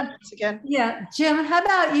that directions again? Yeah, Jim, how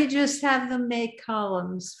about you just have them make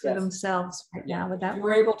columns for themselves right now? Would that if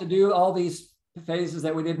we're able to do all these phases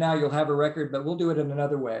that we did now, you'll have a record, but we'll do it in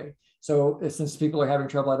another way. So since people are having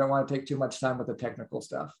trouble, I don't want to take too much time with the technical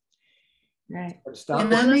stuff. Right.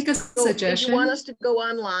 Can I make a suggestion? You want us to go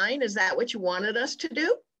online? Is that what you wanted us to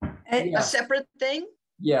do? A separate thing?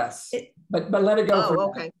 Yes, but let it go for now.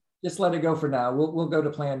 Okay. Just let it go for now. We'll go to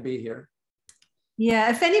plan B here.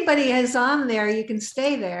 Yeah, if anybody is on there, you can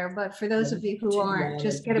stay there. But for those of you who aren't,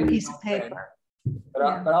 just get a piece of paper.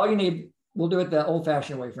 But all you need, we'll do it the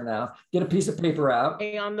old-fashioned way for now. Get a piece of paper out.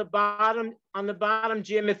 Hey, on the bottom,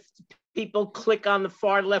 Jim, if people click on the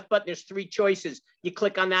far left button, there's 3 choices. You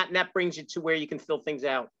click on that and that brings you to where you can fill things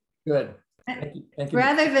out. Good. Thank you. Thank you.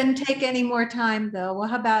 Rather than take any more time though, well,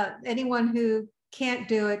 how about anyone who can't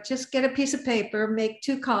do it, just get a piece of paper, make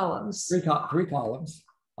 2 columns. 3 columns.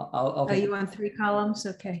 Are you on 3 columns?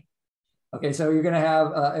 Okay. Okay, so you're going to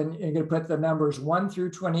have, and you're going to put the numbers 1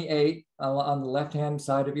 through 28 on the left-hand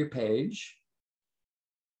side of your page.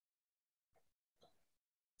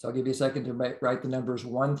 So I'll give you a second to write the numbers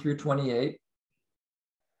 1 through 28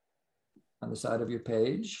 on the side of your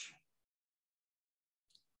page.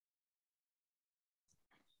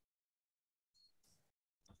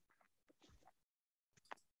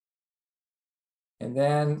 And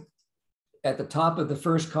then at the top of the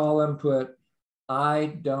first column, put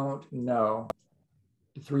I don't know.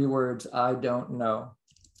 The 3 words, I don't know.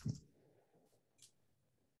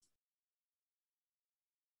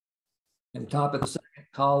 And top of the second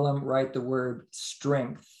column, write the word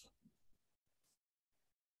strength.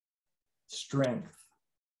 Strength.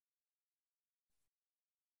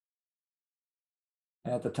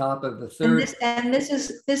 At the top of the third. And this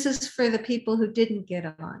is for the people who didn't get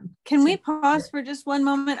on. Can we pause for just one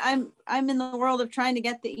moment? I'm in the world of trying to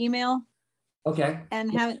get the email. Okay.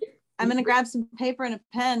 And I'm going to grab some paper and a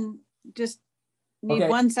pen. Just need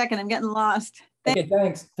 1 second. I'm getting lost. Okay,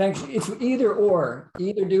 thanks. It's either or.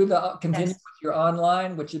 Either do the continue with your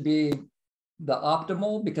online, which would be the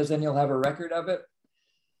optimal because then you'll have a record of it.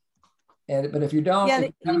 But if you don't, yeah,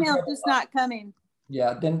 the email is just not coming.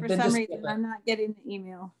 Yeah, then for some reason I'm not getting the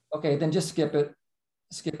email. Okay, then just skip it.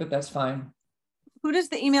 Skip it. That's fine. Who does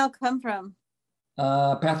the email come from?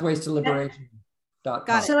 Pathways to Liberation.com.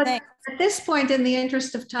 Got it. So at this point, in the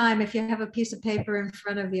interest of time, if you have a piece of paper in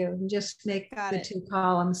front of you, just make the 2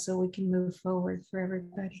 columns so we can move forward for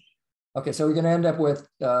everybody. Okay, so we're going to end up with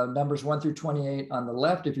numbers 1 through 28 on the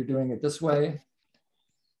left if you're doing it this way.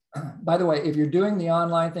 By the way, if you're doing the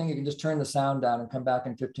online thing, you can just turn the sound down and come back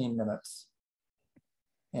in 15 minutes.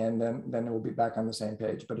 And then we'll be back on the same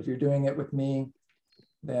page. But if you're doing it with me,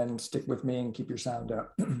 then stick with me and keep your sound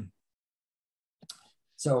up.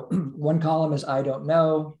 So 1 column is I don't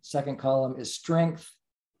know. 2nd column is strength.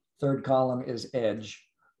 3rd column is edge.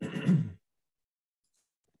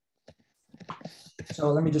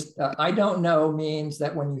 So let me just, I don't know means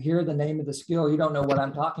that when you hear the name of the skill, you don't know what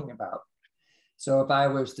I'm talking about. So if I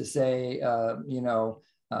was to say,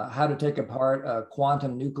 how to take apart a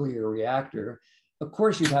quantum nuclear reactor, of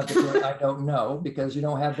course you'd have to say, I don't know, because you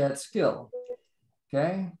don't have that skill,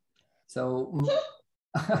 okay? So,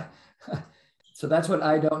 so that's what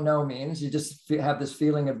I don't know means. You just have this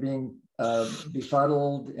feeling of being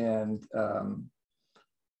befuddled and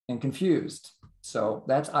confused. So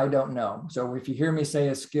that's I don't know. So if you hear me say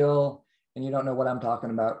a skill and you don't know what I'm talking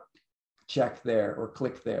about, check there or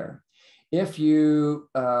click there. If your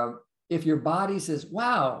body says,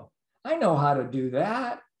 wow, I know how to do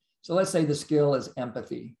that. So let's say the skill is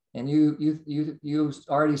empathy, and you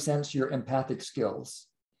already sense your empathic skills,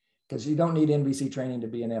 because you don't need NVC training to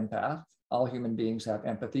be an empath. All human beings have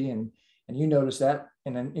empathy, and you notice that,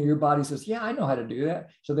 and then your body says, yeah, I know how to do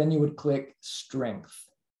that. So then you would click strength,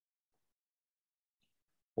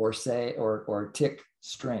 or say, or tick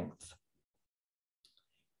strength.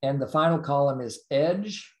 And the final column is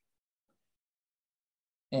edge.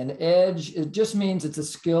 And edge, it just means it's a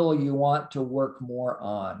skill you want to work more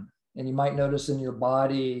on. And you might notice in your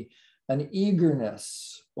body an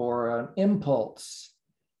eagerness or an impulse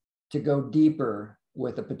to go deeper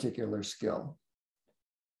with a particular skill.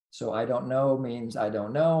 So I don't know means I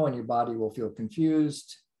don't know, and your body will feel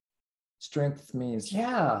confused. Strength means,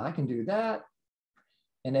 yeah, I can do that.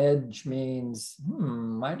 And edge means,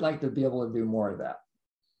 I'd like to be able to do more of that.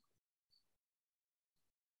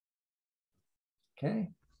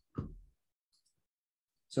 Okay.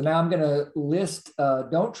 So now I'm going to list,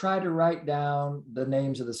 don't try to write down the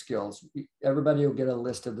names of the skills. Everybody will get a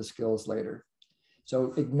list of the skills later.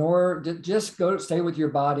 So ignore, just stay with your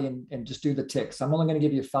body and just do the ticks. I'm only going to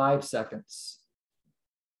give you 5 seconds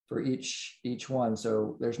for each one.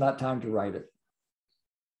 So there's not time to write it.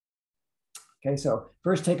 Okay, so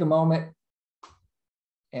first take a moment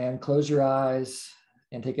and close your eyes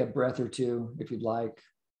and take a breath or two if you'd like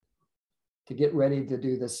to get ready to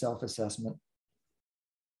do this self-assessment.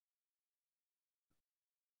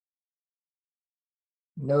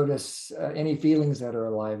 Notice any feelings that are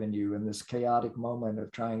alive in you in this chaotic moment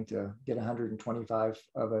of trying to get 125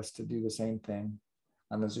 of us to do the same thing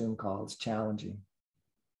on the Zoom call. It's challenging.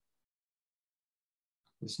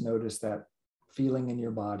 Just notice that feeling in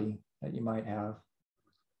your body that you might have.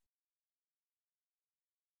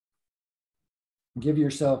 Give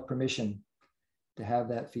yourself permission to have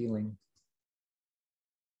that feeling.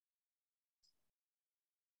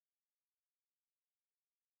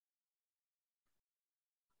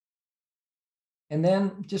 And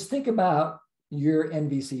then just think about your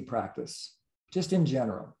NVC practice, just in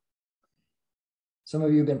general. Some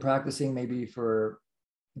of you have been practicing maybe for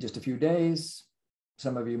just a few days.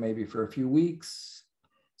 Some of you maybe for a few weeks.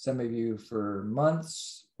 Some of you for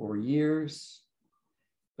months or years.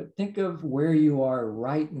 But think of where you are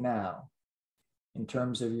right now in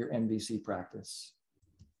terms of your NVC practice.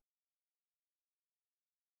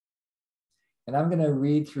 And I'm going to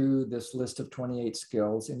read through this list of 28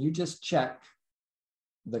 skills, and you just check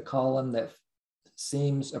the column that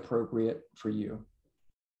seems appropriate for you.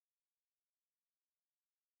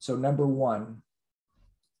 So number 1,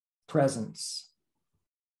 presence.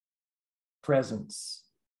 Presence.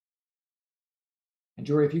 And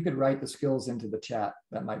Jori, if you could write the skills into the chat,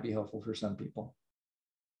 that might be helpful for some people.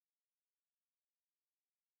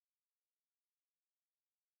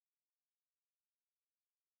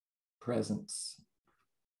 Presence.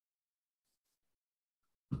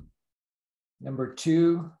 Number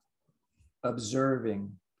 2,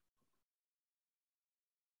 observing.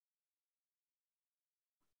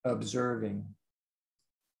 Observing.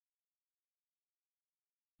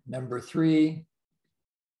 Number 3,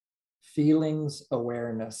 feelings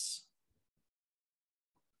awareness.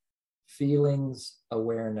 Feelings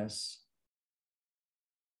awareness.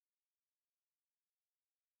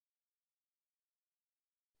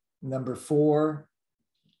 Number 4,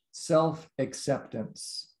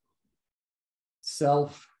 self-acceptance.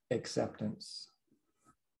 Self-acceptance.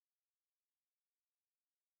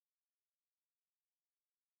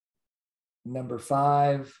 Number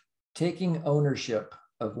 5, taking ownership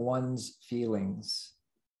of one's feelings.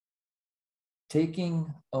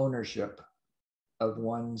 Taking ownership of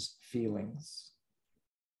one's feelings.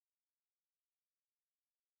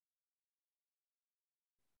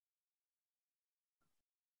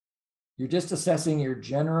 You're just assessing your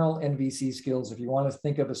general NVC skills. If you want to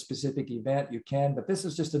think of a specific event, you can, but this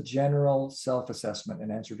is just a general self-assessment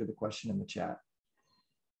in answer to the question in the chat.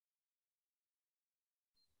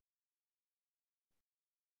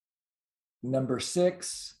 Number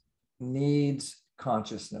 6, needs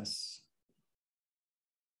consciousness.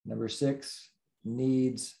 Number 6,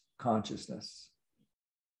 needs consciousness.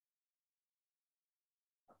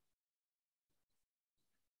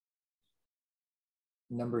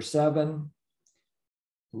 Number 7,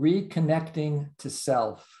 reconnecting to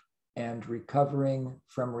self and recovering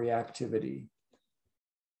from reactivity.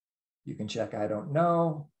 You can check I don't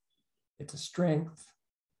know, it's a strength,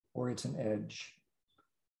 or it's an edge.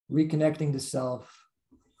 Reconnecting to self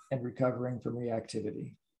and recovering from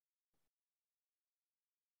reactivity.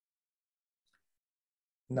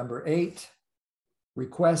 Number 8,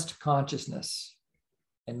 request consciousness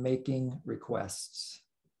and making requests.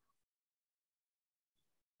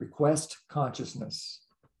 Request consciousness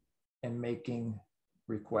and making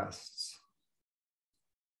requests.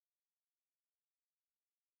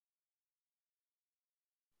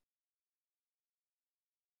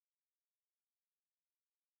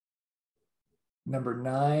 Number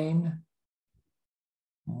 9,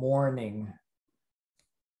 mourning.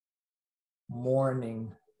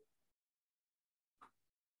 Mourning.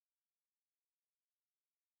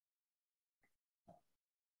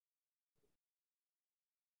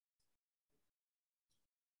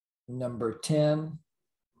 Number 10,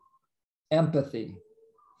 empathy.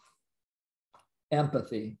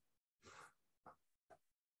 Empathy.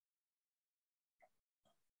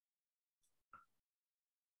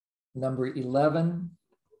 Number 11,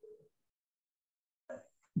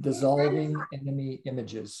 dissolving enemy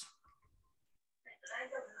images.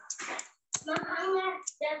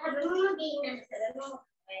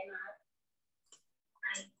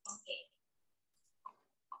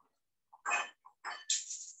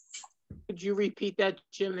 Could you repeat that,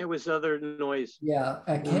 Jim? There was other noise. Yeah,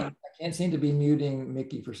 I can't seem to be muting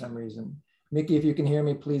Mickey for some reason. Mickey, if you can hear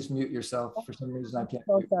me, please mute yourself. For some reason, I can't.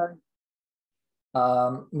 So sorry.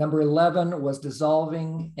 Number 11 was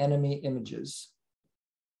dissolving enemy images.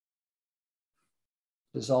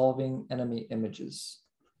 Dissolving enemy images.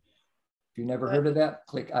 If you never heard of that,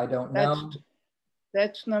 click I don't know.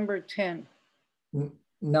 That's number 10.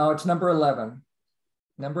 No, it's number 11.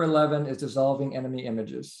 Number 11 is dissolving enemy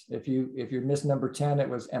images. If you missed number 10, it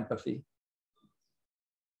was empathy.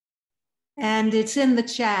 And it's in the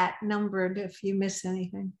chat numbered if you miss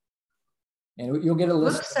anything. And you'll get a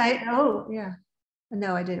list. Website, oh yeah.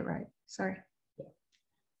 No, I did it right, sorry.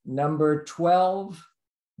 Number 12,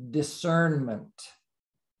 discernment.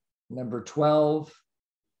 Number 12,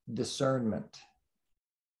 discernment.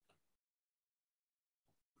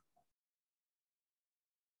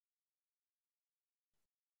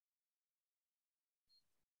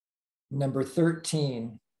 Number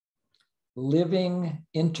 13, living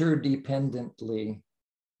interdependently.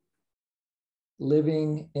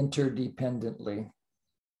 Living interdependently.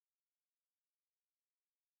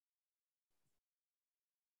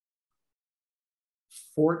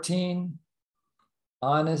 (14)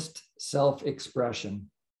 honest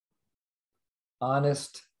self-expression.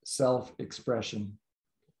 Honest self-expression.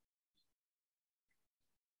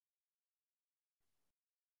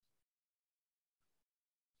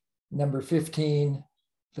 Number 15,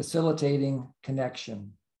 facilitating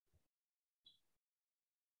connection.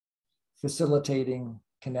 Facilitating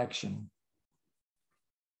connection.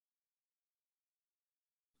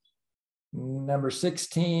 Number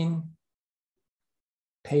 16,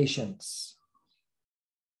 patience.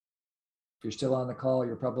 If you're still on the call,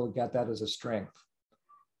 you're probably got that as a strength.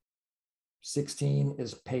 16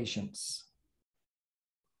 is patience.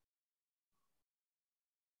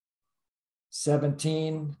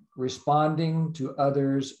 17, responding to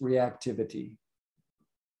others' reactivity.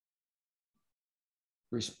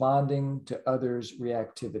 Responding to others'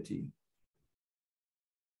 reactivity.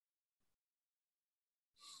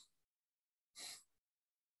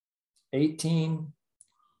 (18)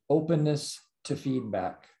 openness to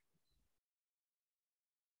feedback.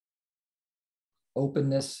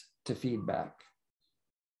 Openness to feedback.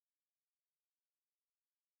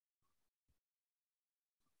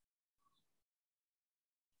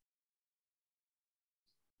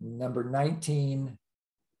 Number 19,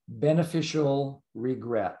 beneficial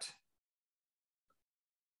regret.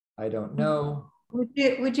 I don't know. Would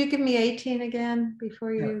you give me 18 again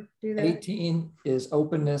before you do that? 18 is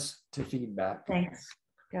openness to feedback. Thanks,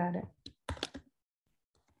 got it.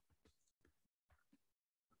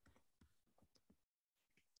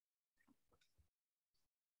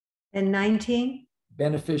 And 19?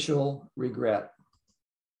 Beneficial regret.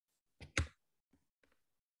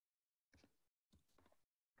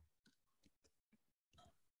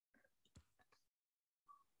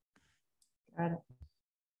 Got it.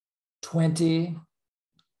 20,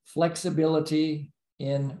 flexibility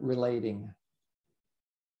in relating.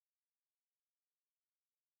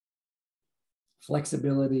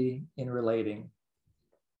 Flexibility in relating.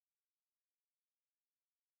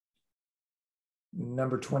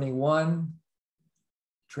 Number 21,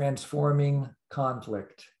 transforming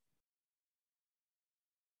conflict.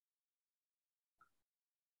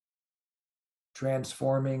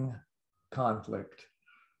 Transforming conflict.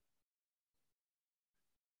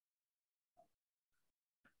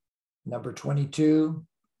 Number 22,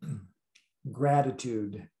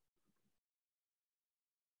 gratitude.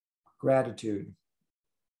 Gratitude.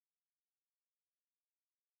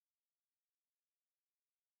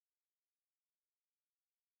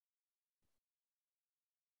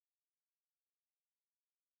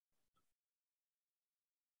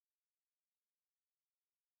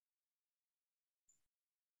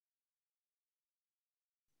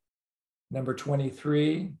 Number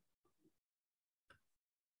 23,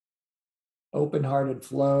 open-hearted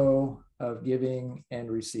flow of giving and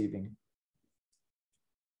receiving.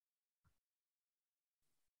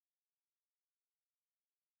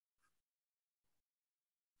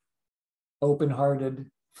 Open-hearted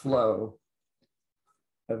flow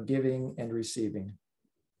of giving and receiving.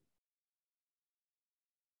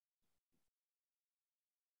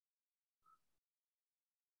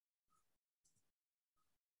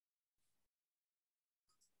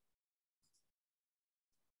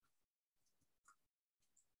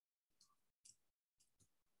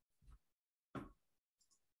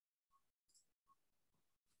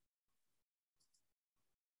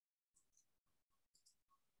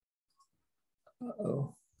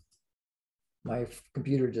 Uh-oh, my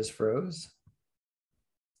computer just froze.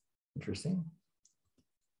 Interesting.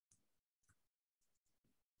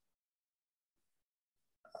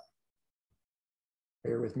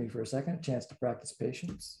 Bear with me for a second, a chance to practice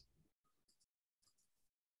patience.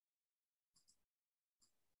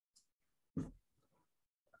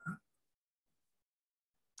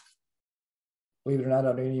 Believe it or not,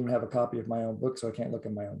 I don't even have a copy of my own book, so I can't look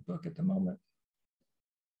at my own book at the moment.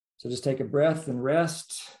 So just take a breath and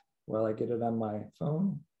rest while I get it on my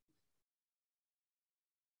phone.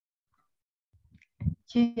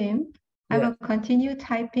 Jim, I will continue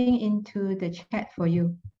typing into the chat for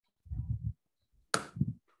you.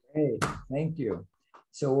 Hey, thank you.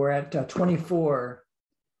 So we're at 24,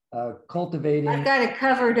 cultivating. I've got it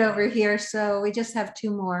covered over here, so we just have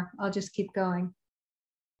 2 more. I'll just keep going.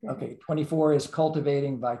 Okay, 24 is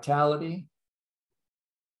cultivating vitality.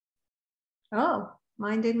 Oh,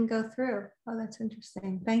 mine didn't go through. Oh, that's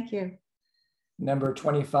interesting. Thank you. Number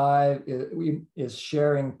 25 is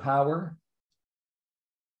sharing power.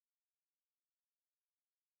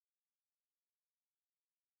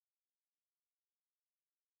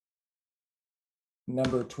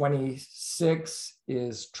 Number 26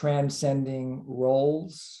 is transcending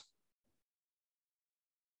roles.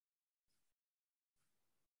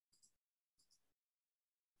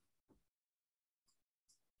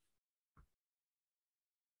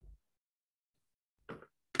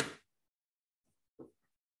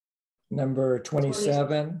 Number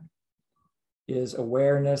 27 is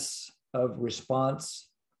awareness of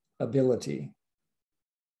responsibility.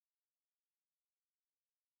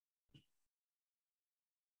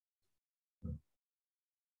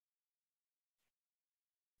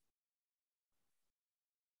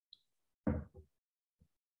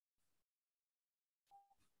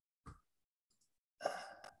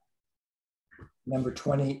 Number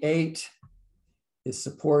 28 is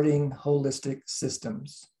supporting holistic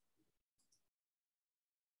systems.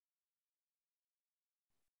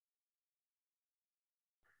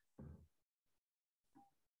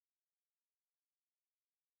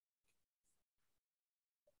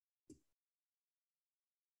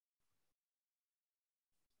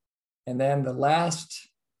 And then the last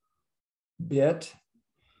bit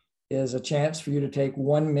is a chance for you to take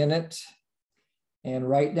 1 minute and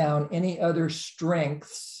write down any other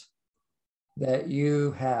strengths that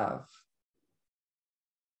you have.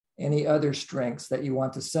 Any other strengths that you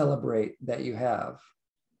want to celebrate that you have.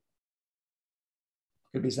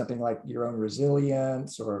 Could be something like your own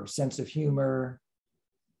resilience or sense of humor.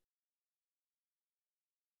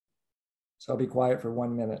 So I'll be quiet for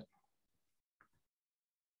 1 minute.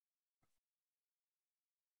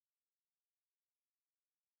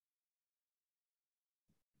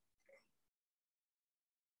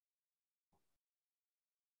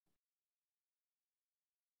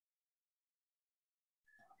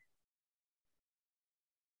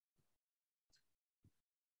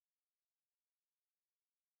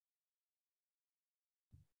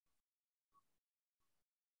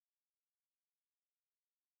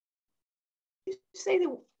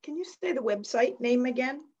 Can you say the website name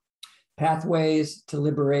again?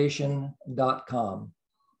 Pathways-to-liberation.com.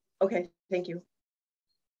 Okay, thank you.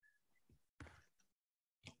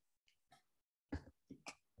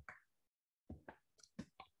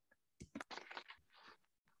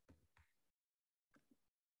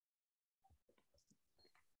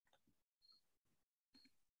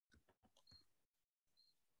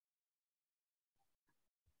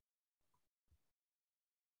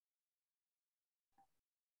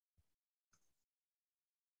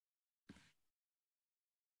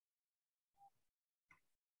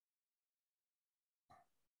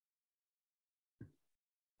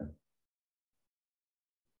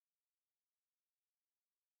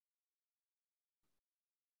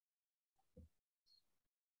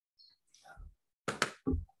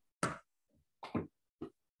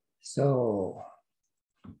 So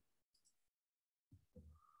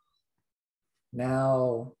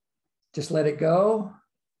Now, just let it go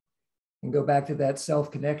and go back to that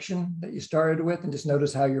self-connection that you started with and just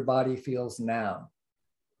notice how your body feels now.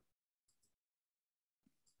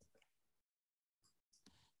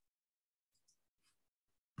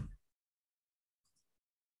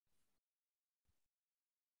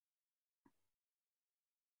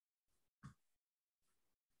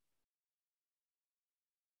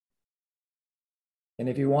 And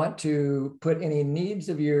if you want to put any needs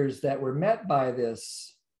of yours that were met by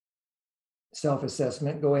this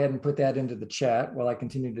self-assessment, go ahead and put that into the chat while I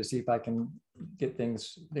continue to see if I can get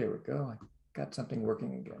things. There we go. I got something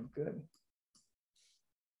working again. Good.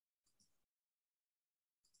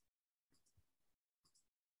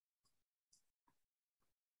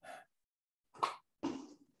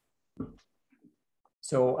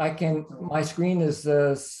 So I can, my screen is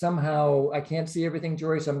somehow, I can't see everything,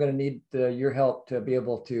 Jori, so I'm going to need your help to be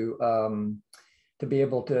able to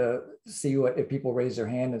see what, if people raise their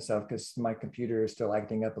hand and stuff, because my computer is still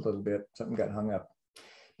acting up a little bit. Something got hung up.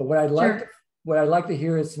 But what I'd like to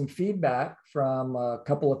hear is some feedback from a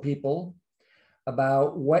couple of people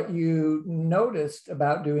about what you noticed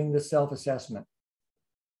about doing the self-assessment.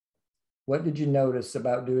 What did you notice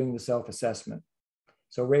about doing the self-assessment?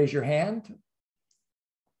 So raise your hand.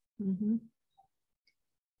 Mm-hmm.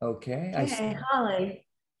 Okay. Okay, Holly.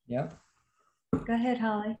 Yep. Go ahead,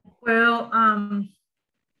 Holly. Well,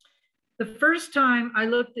 the first time I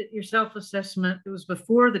looked at your self-assessment, it was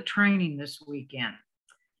before the training this weekend.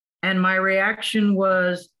 And my reaction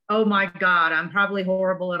was, oh my God, I'm probably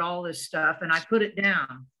horrible at all this stuff. And I put it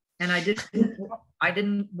down. And I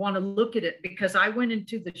didn't want to look at it because I went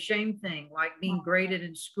into the shame thing, like being graded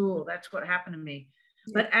in school. That's what happened to me.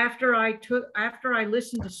 But after I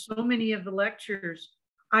listened to so many of the lectures,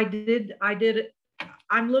 I'm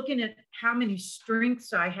looking at how many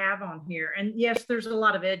strengths I have on here. And yes, there's a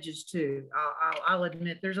lot of edges too. I'll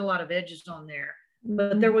admit there's a lot of edges on there,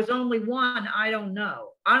 but there was only one I don't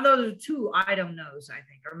know. Although there are two I don't knows, I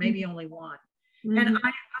think, or maybe only one. And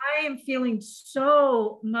I am feeling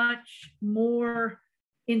so much more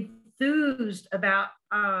enthused about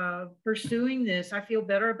pursuing this. I feel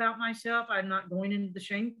better about myself. I'm not going into the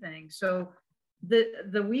shame thing. So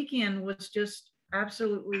the weekend was just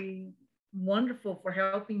absolutely wonderful for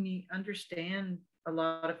helping me understand a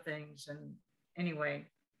lot of things. And anyway,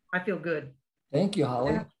 I feel good. Thank you,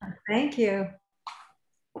 Holly. Thank you.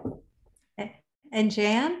 And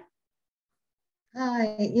Jan?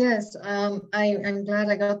 Hi, yes, I'm glad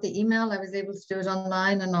I got the email. I was able to do it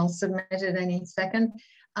online and I'll submit it any second.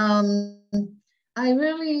 I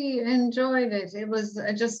really enjoyed it. It was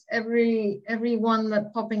just every one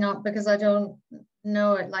that popping up, because I don't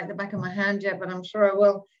know it like the back of my hand yet, but I'm sure I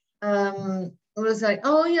will. It was like,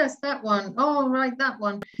 oh yes, that one. Oh right, that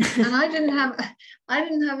one. And I didn't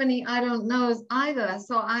have any I don't knows either.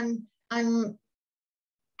 So I'm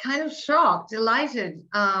kind of shocked, delighted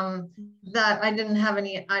that I didn't have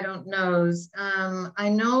any I don't knows. I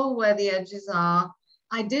know where the edges are.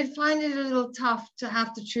 I did find it a little tough to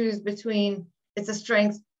have to choose between it's a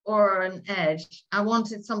strength or an edge. I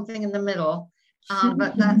wanted something in the middle,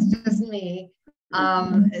 but that's just me.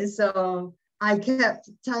 So I kept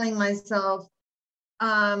telling myself,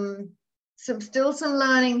 still some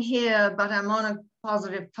learning here, but I'm on a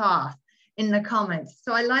positive path in the comments.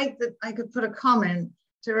 So I like that I could put a comment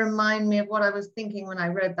to remind me of what I was thinking when I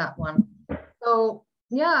read that one. So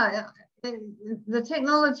yeah, the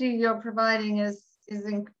technology you're providing is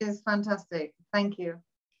fantastic. Thank you.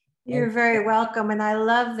 You're very welcome. And I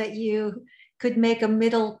love that you could make a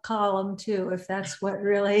middle column too, if that's what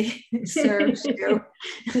really serves you.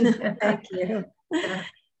 Thank you. Yeah.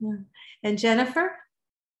 And Jennifer?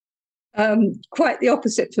 Quite the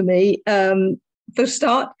opposite for me. For a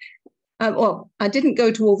start, well, I didn't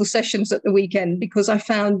go to all the sessions at the weekend because I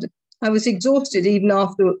found I was exhausted even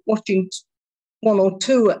after watching one or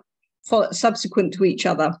two subsequent to each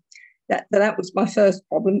other. That was my first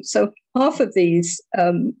problem. So half of the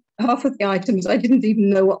items, I didn't even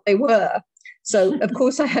know what they were. So of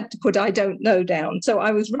course I had to put I don't know down. So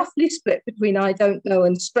I was roughly split between I don't know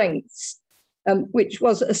and strengths, which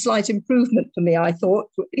was a slight improvement for me, I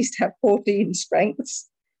thought, to at least have 14 strengths.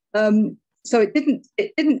 So it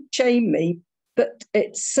didn't shame me, but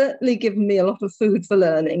it's certainly given me a lot of food for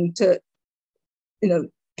learning to,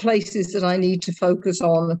 places that I need to focus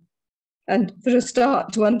on, and for a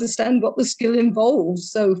start to understand what the skill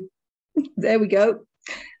involves. So there we go.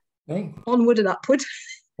 Onward and upward.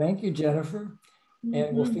 Thank you, Jennifer.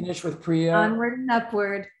 And we'll finish with Priya. Onward and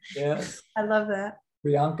upward. Yes. I love that.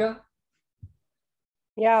 Priyanka?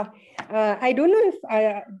 Yeah, I don't know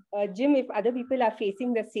if Jim, if other people are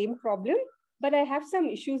facing the same problem, but I have some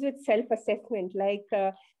issues with self-assessment. Like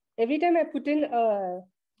every time I put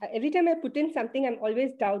in something, I'm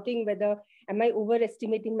always doubting whether, am I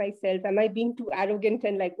overestimating myself? Am I being too arrogant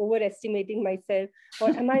and like overestimating myself? Or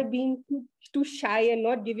am I being too shy and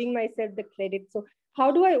not giving myself the credit? So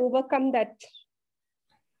how do I overcome that?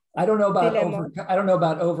 I don't know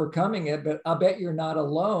about overcoming it, but I'll bet you're not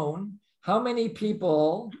alone. How many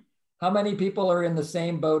people are in the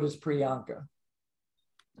same boat as Priyanka?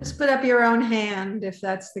 Just put up your own hand if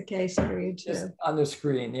that's the case for you too. Just on the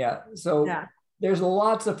screen, yeah. So yeah. There's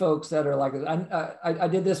lots of folks that are like this. I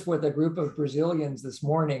did this with a group of Brazilians this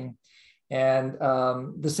morning, and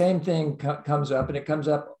the same thing comes up, and it comes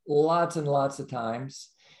up lots and lots of times.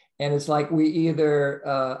 And it's like we either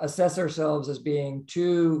assess ourselves as being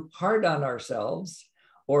too hard on ourselves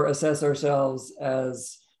or assess ourselves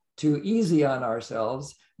as too easy on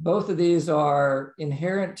ourselves. Both of these are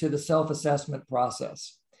inherent to the self-assessment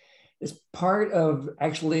process. It's part of,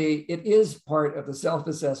 actually, it is part of the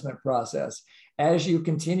self-assessment process. As you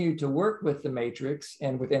continue to work with the matrix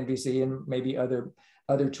and with NVC and maybe other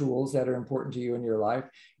tools that are important to you in your life,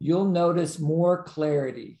 you'll notice more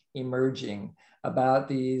clarity emerging about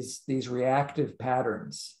these reactive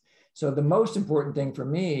patterns. So the most important thing for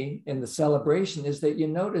me in the celebration is that you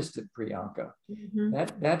noticed it, Priyanka. Mm-hmm.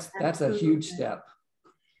 That's a huge step.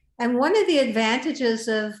 And one of the advantages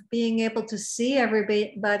of being able to see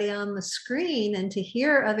everybody on the screen and to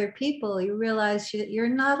hear other people, you realize you're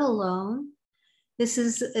not alone.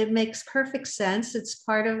 It makes perfect sense. It's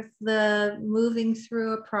part of the moving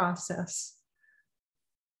through a process.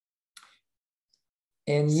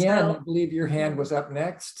 And Yen, I believe your hand was up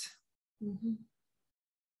next. Mm-hmm.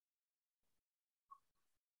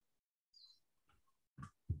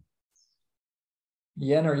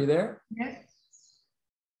 Yen, are you there? Yes.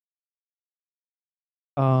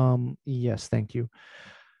 Yes, thank you.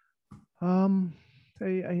 I'm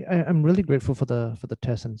really grateful for the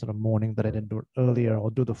test and sort of morning that I didn't do it earlier. I'll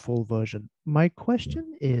do the full version. My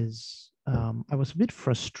question is, I was a bit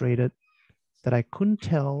frustrated that I couldn't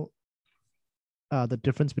tell the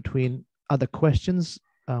difference between other questions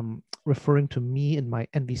referring to me in my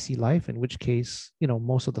NVC life, in which case,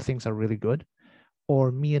 most of the things are really good,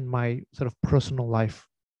 or me in my sort of personal life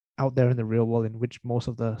out there in the real world, in which most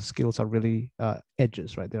of the skills are really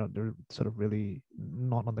edges, right? They're sort of really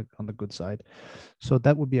not on the good side. So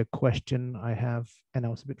that would be a question I have, and I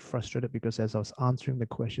was a bit frustrated because as I was answering the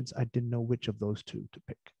questions, I didn't know which of those two to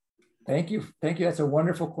pick. Thank you. That's a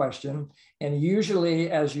wonderful question. And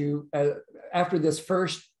usually, after this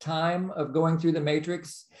first time of going through the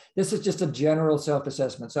matrix, this is just a general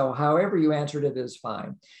self-assessment. So however you answered it is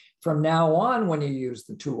fine. From now on, when you use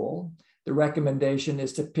the tool, the recommendation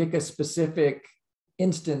is to pick a specific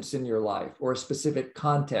instance in your life or a specific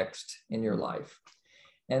context in your life.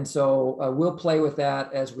 And so we'll play with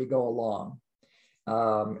that as we go along.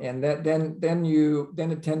 And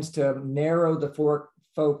then it tends to narrow the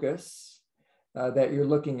focus that you're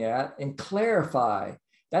looking at and clarify.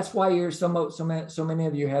 That's why so many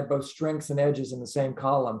of you had both strengths and edges in the same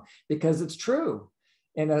column, because it's true.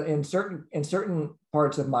 In certain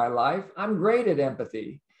parts of my life, I'm great at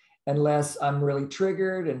empathy, unless I'm really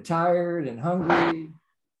triggered and tired and hungry.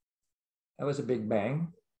 That was a big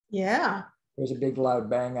bang. Yeah. There's a big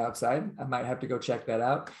loud bang outside. I might have to go check that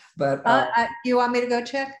out. But you want me to go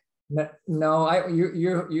check? No,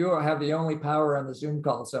 you have the only power on the Zoom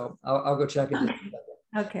call, so I'll go check it.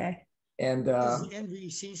 Okay. And what does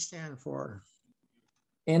NVC stand for?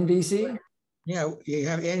 NVC? Yeah, you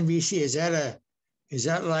have NVC. Is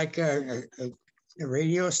that like a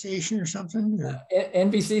radio station or something? Or?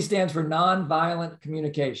 NVC stands for nonviolent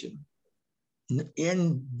communication.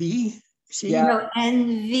 NBC? Yeah. No,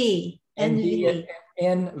 NV.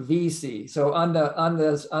 NVC. So on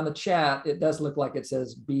the chat, it does look like it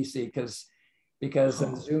says BC because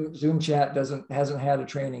Zoom chat hasn't had a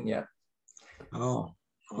training yet. Oh,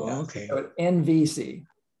 yeah. Okay. So NVC.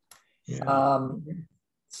 Yeah.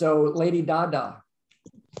 So Lady Dada.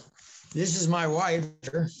 This is my wife.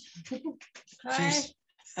 Hi.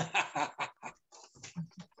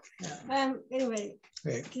 Anyway,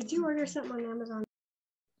 did you order something on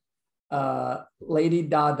Amazon? Lady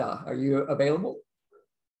Dada, are you available?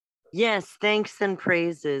 Yes, thanks and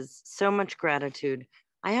praises. So much gratitude.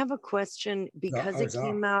 I have a question because it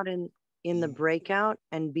came out in the breakout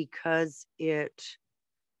and because it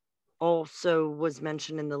also was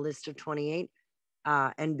mentioned in the list of 28.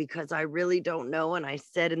 And because I really don't know, and I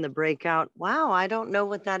said in the breakout, wow, I don't know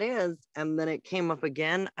what that is. And then it came up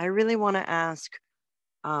again. I really want to ask,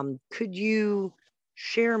 could you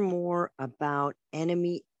share more about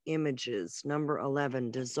enemy images, number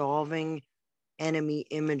 11, dissolving enemy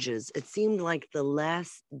images. It seemed like the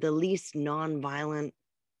least nonviolent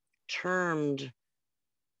termed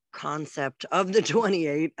concept of the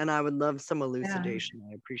 28, and I would love some elucidation.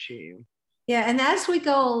 I appreciate you. Yeah, and as we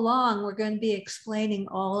go along, we're going to be explaining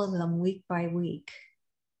all of them week by week.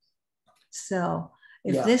 So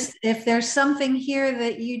if there's something here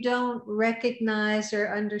that you don't recognize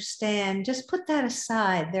or understand, just put that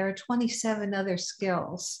aside. There are 27 other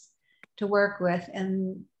skills to work with,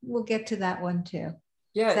 and we'll get to that one too.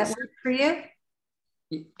 Yeah. Does that work for you?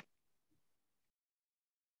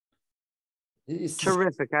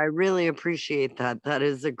 Terrific. I really appreciate that. That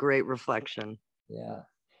is a great reflection. Yeah.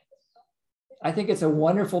 I think it's a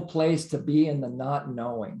wonderful place to be in the not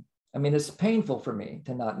knowing. I mean, it's painful for me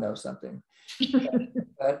to not know something.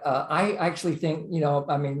 But I actually think, you know,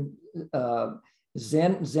 I mean,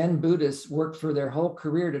 Zen Buddhists worked for their whole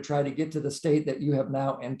career to try to get to the state that you have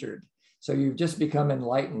now entered. So you've just become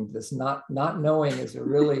enlightened. This not knowing is a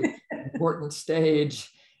really important stage.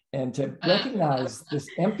 And to recognize this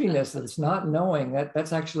emptiness of this not knowing,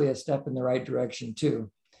 that's actually a step in the right direction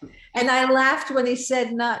too. And I laughed when he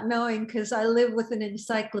said not knowing, because I live with an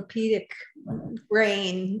encyclopedic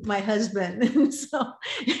brain, my husband. So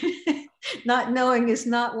not knowing is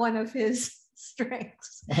not one of his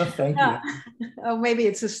strengths. Oh, thank you. Oh, maybe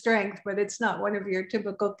it's a strength, but it's not one of your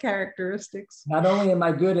typical characteristics. Not only am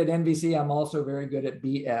I good at NVC, I'm also very good at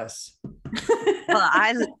BS. Well,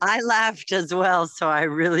 I laughed as well, so I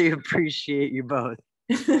really appreciate you both.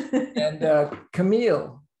 And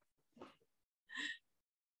Camille.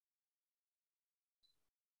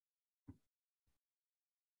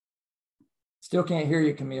 Still can't hear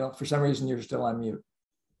you, Camille. For some reason, you're still on mute.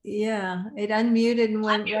 Yeah, it unmuted and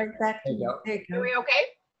went right back to you. Are we okay?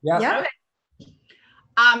 Yeah. Yeah.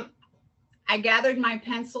 Okay. I gathered my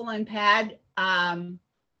pencil and pad.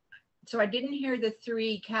 So I didn't hear the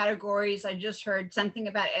 3 categories. I just heard something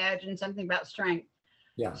about edge and something about strength.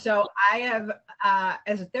 Yeah. So I have,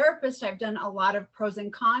 as a therapist, I've done a lot of pros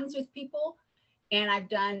and cons with people, and I've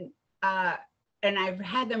done, and I've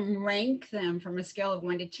had them rank them from a scale of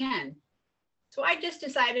 1 to 10. So I just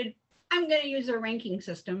decided I'm going to use a ranking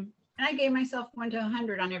system, and I gave myself 1 to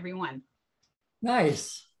 100 on every one.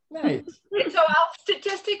 Nice, nice. And so I'll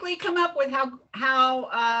statistically come up with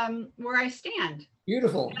how where I stand.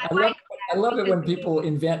 Beautiful. I love it when people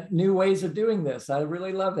invent new ways of doing this. I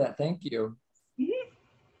really love that. Thank you. Mm-hmm.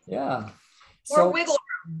 Yeah. Or wiggle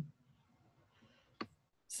room.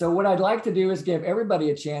 So what I'd like to do is give everybody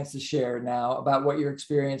a chance to share now about what your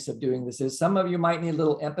experience of doing this is. Some of you might need a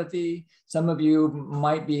little empathy. Some of you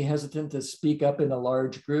might be hesitant to speak up in a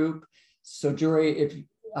large group. So Jori,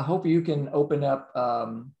 I hope you can open up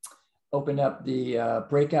the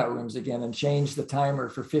breakout rooms again and change the timer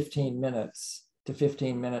for 15 minutes to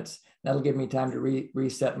 15 minutes. That'll give me time to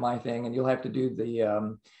reset my thing, and you'll have to do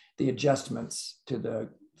the adjustments to the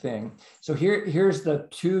thing. So here's the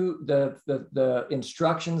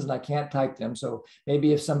instructions, and I can't type them. So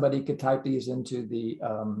maybe if somebody could type these into the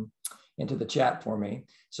chat for me.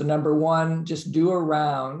 So number 1, just do a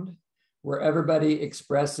round where everybody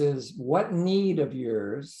expresses what need of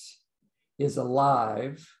yours is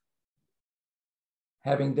alive,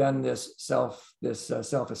 having done this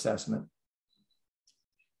self-assessment.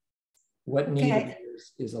 What need of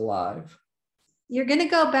yours is alive? You're going to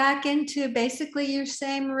go back into basically your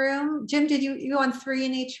same room. Jim, did you on 3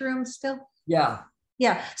 in each room still? Yeah.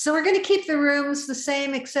 Yeah. So we're going to keep the rooms the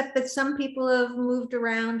same, except that some people have moved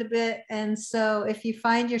around a bit. And so if you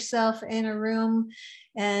find yourself in a room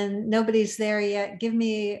and nobody's there yet, give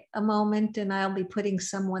me a moment and I'll be putting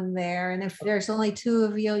someone there. And if there's only 2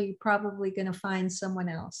 of you, you're probably going to find someone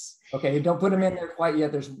else. Okay. Don't put them in there quite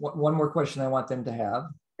yet. There's one more question I want them to have.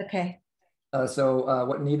 Okay. So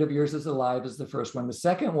what need of yours is alive is the first one. The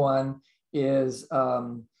second one is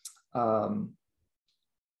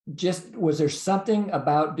just, was there something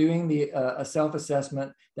about doing a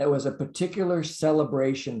self-assessment that was a particular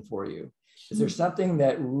celebration for you? Is there something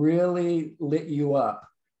that really lit you up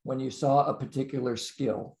when you saw a particular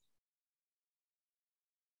skill?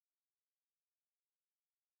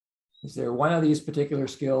 Is there one of these particular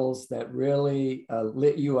skills that really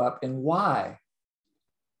lit you up, and why?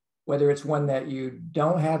 Whether it's one that you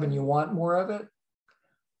don't have and you want more of it,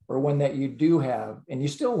 or one that you do have and you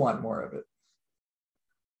still want more of it.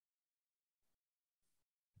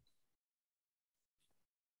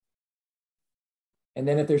 And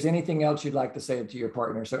then if there's anything else you'd like to say to your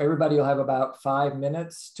partner. So everybody will have about 5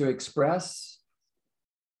 minutes to express.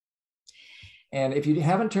 And if you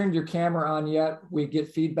haven't turned your camera on yet, we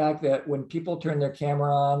get feedback that when people turn their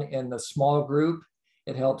camera on in the small group,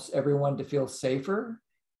 it helps everyone to feel safer.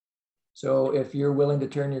 So if you're willing to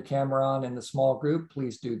turn your camera on in the small group,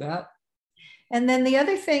 please do that. And then the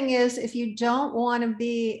other thing is, if you don't want to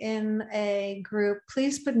be in a group,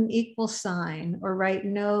 please put an equal sign or write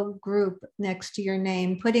no group next to your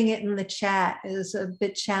name. Putting it in the chat is a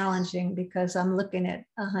bit challenging because I'm looking at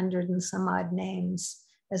 100 and some odd names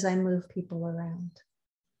as I move people around.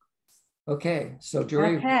 Okay, so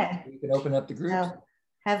Jori, okay. You can open up the group. So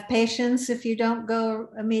have patience. If you don't go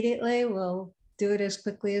immediately, we'll do it as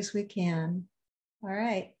quickly as we can. All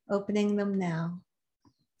right, opening them now.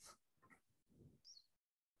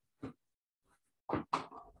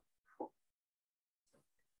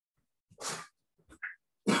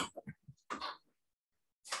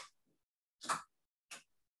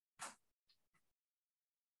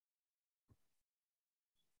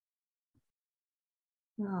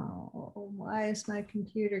 Oh, why is my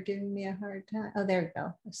computer giving me a hard time? Oh, there we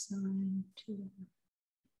go. Assign to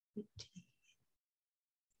 18.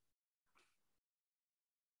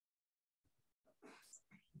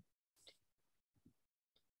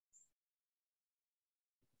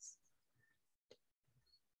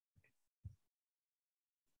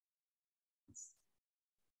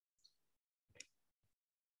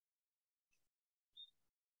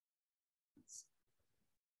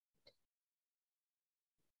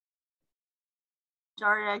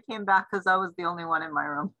 Jori, I came back because I was the only one in my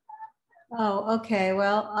room. Oh, okay.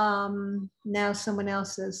 Well, now someone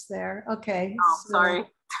else is there. Okay. Oh, so sorry.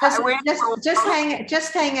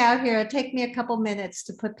 Just hang out here. It'll take me a couple minutes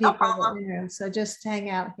to put people in the room. So just hang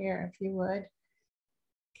out here if you would.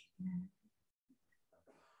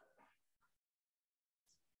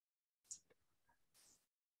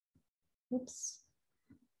 Whoops.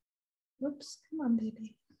 Whoops. Come on,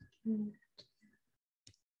 baby. Okay.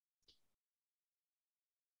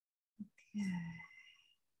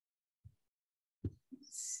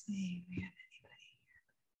 Let's see. We have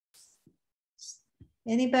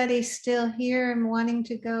anybody still here and wanting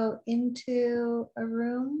to go into a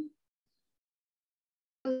room?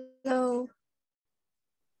 Hello.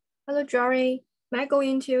 Hello, Jori. May I go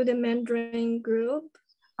into the Mandarin group?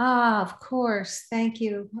 Ah, of course. Thank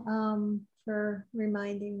you for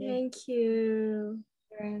reminding me. Thank you.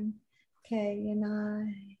 Okay, and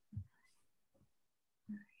I.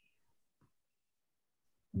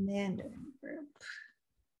 Mandarin group.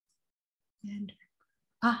 Mandarin.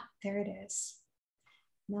 Ah, there it is.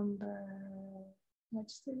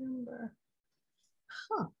 What's the number?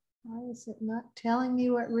 Huh, why is it not telling me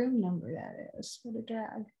what room number that is? What a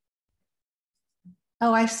drag.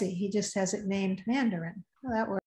 Oh, I see. He just has it named Mandarin. Oh, that works.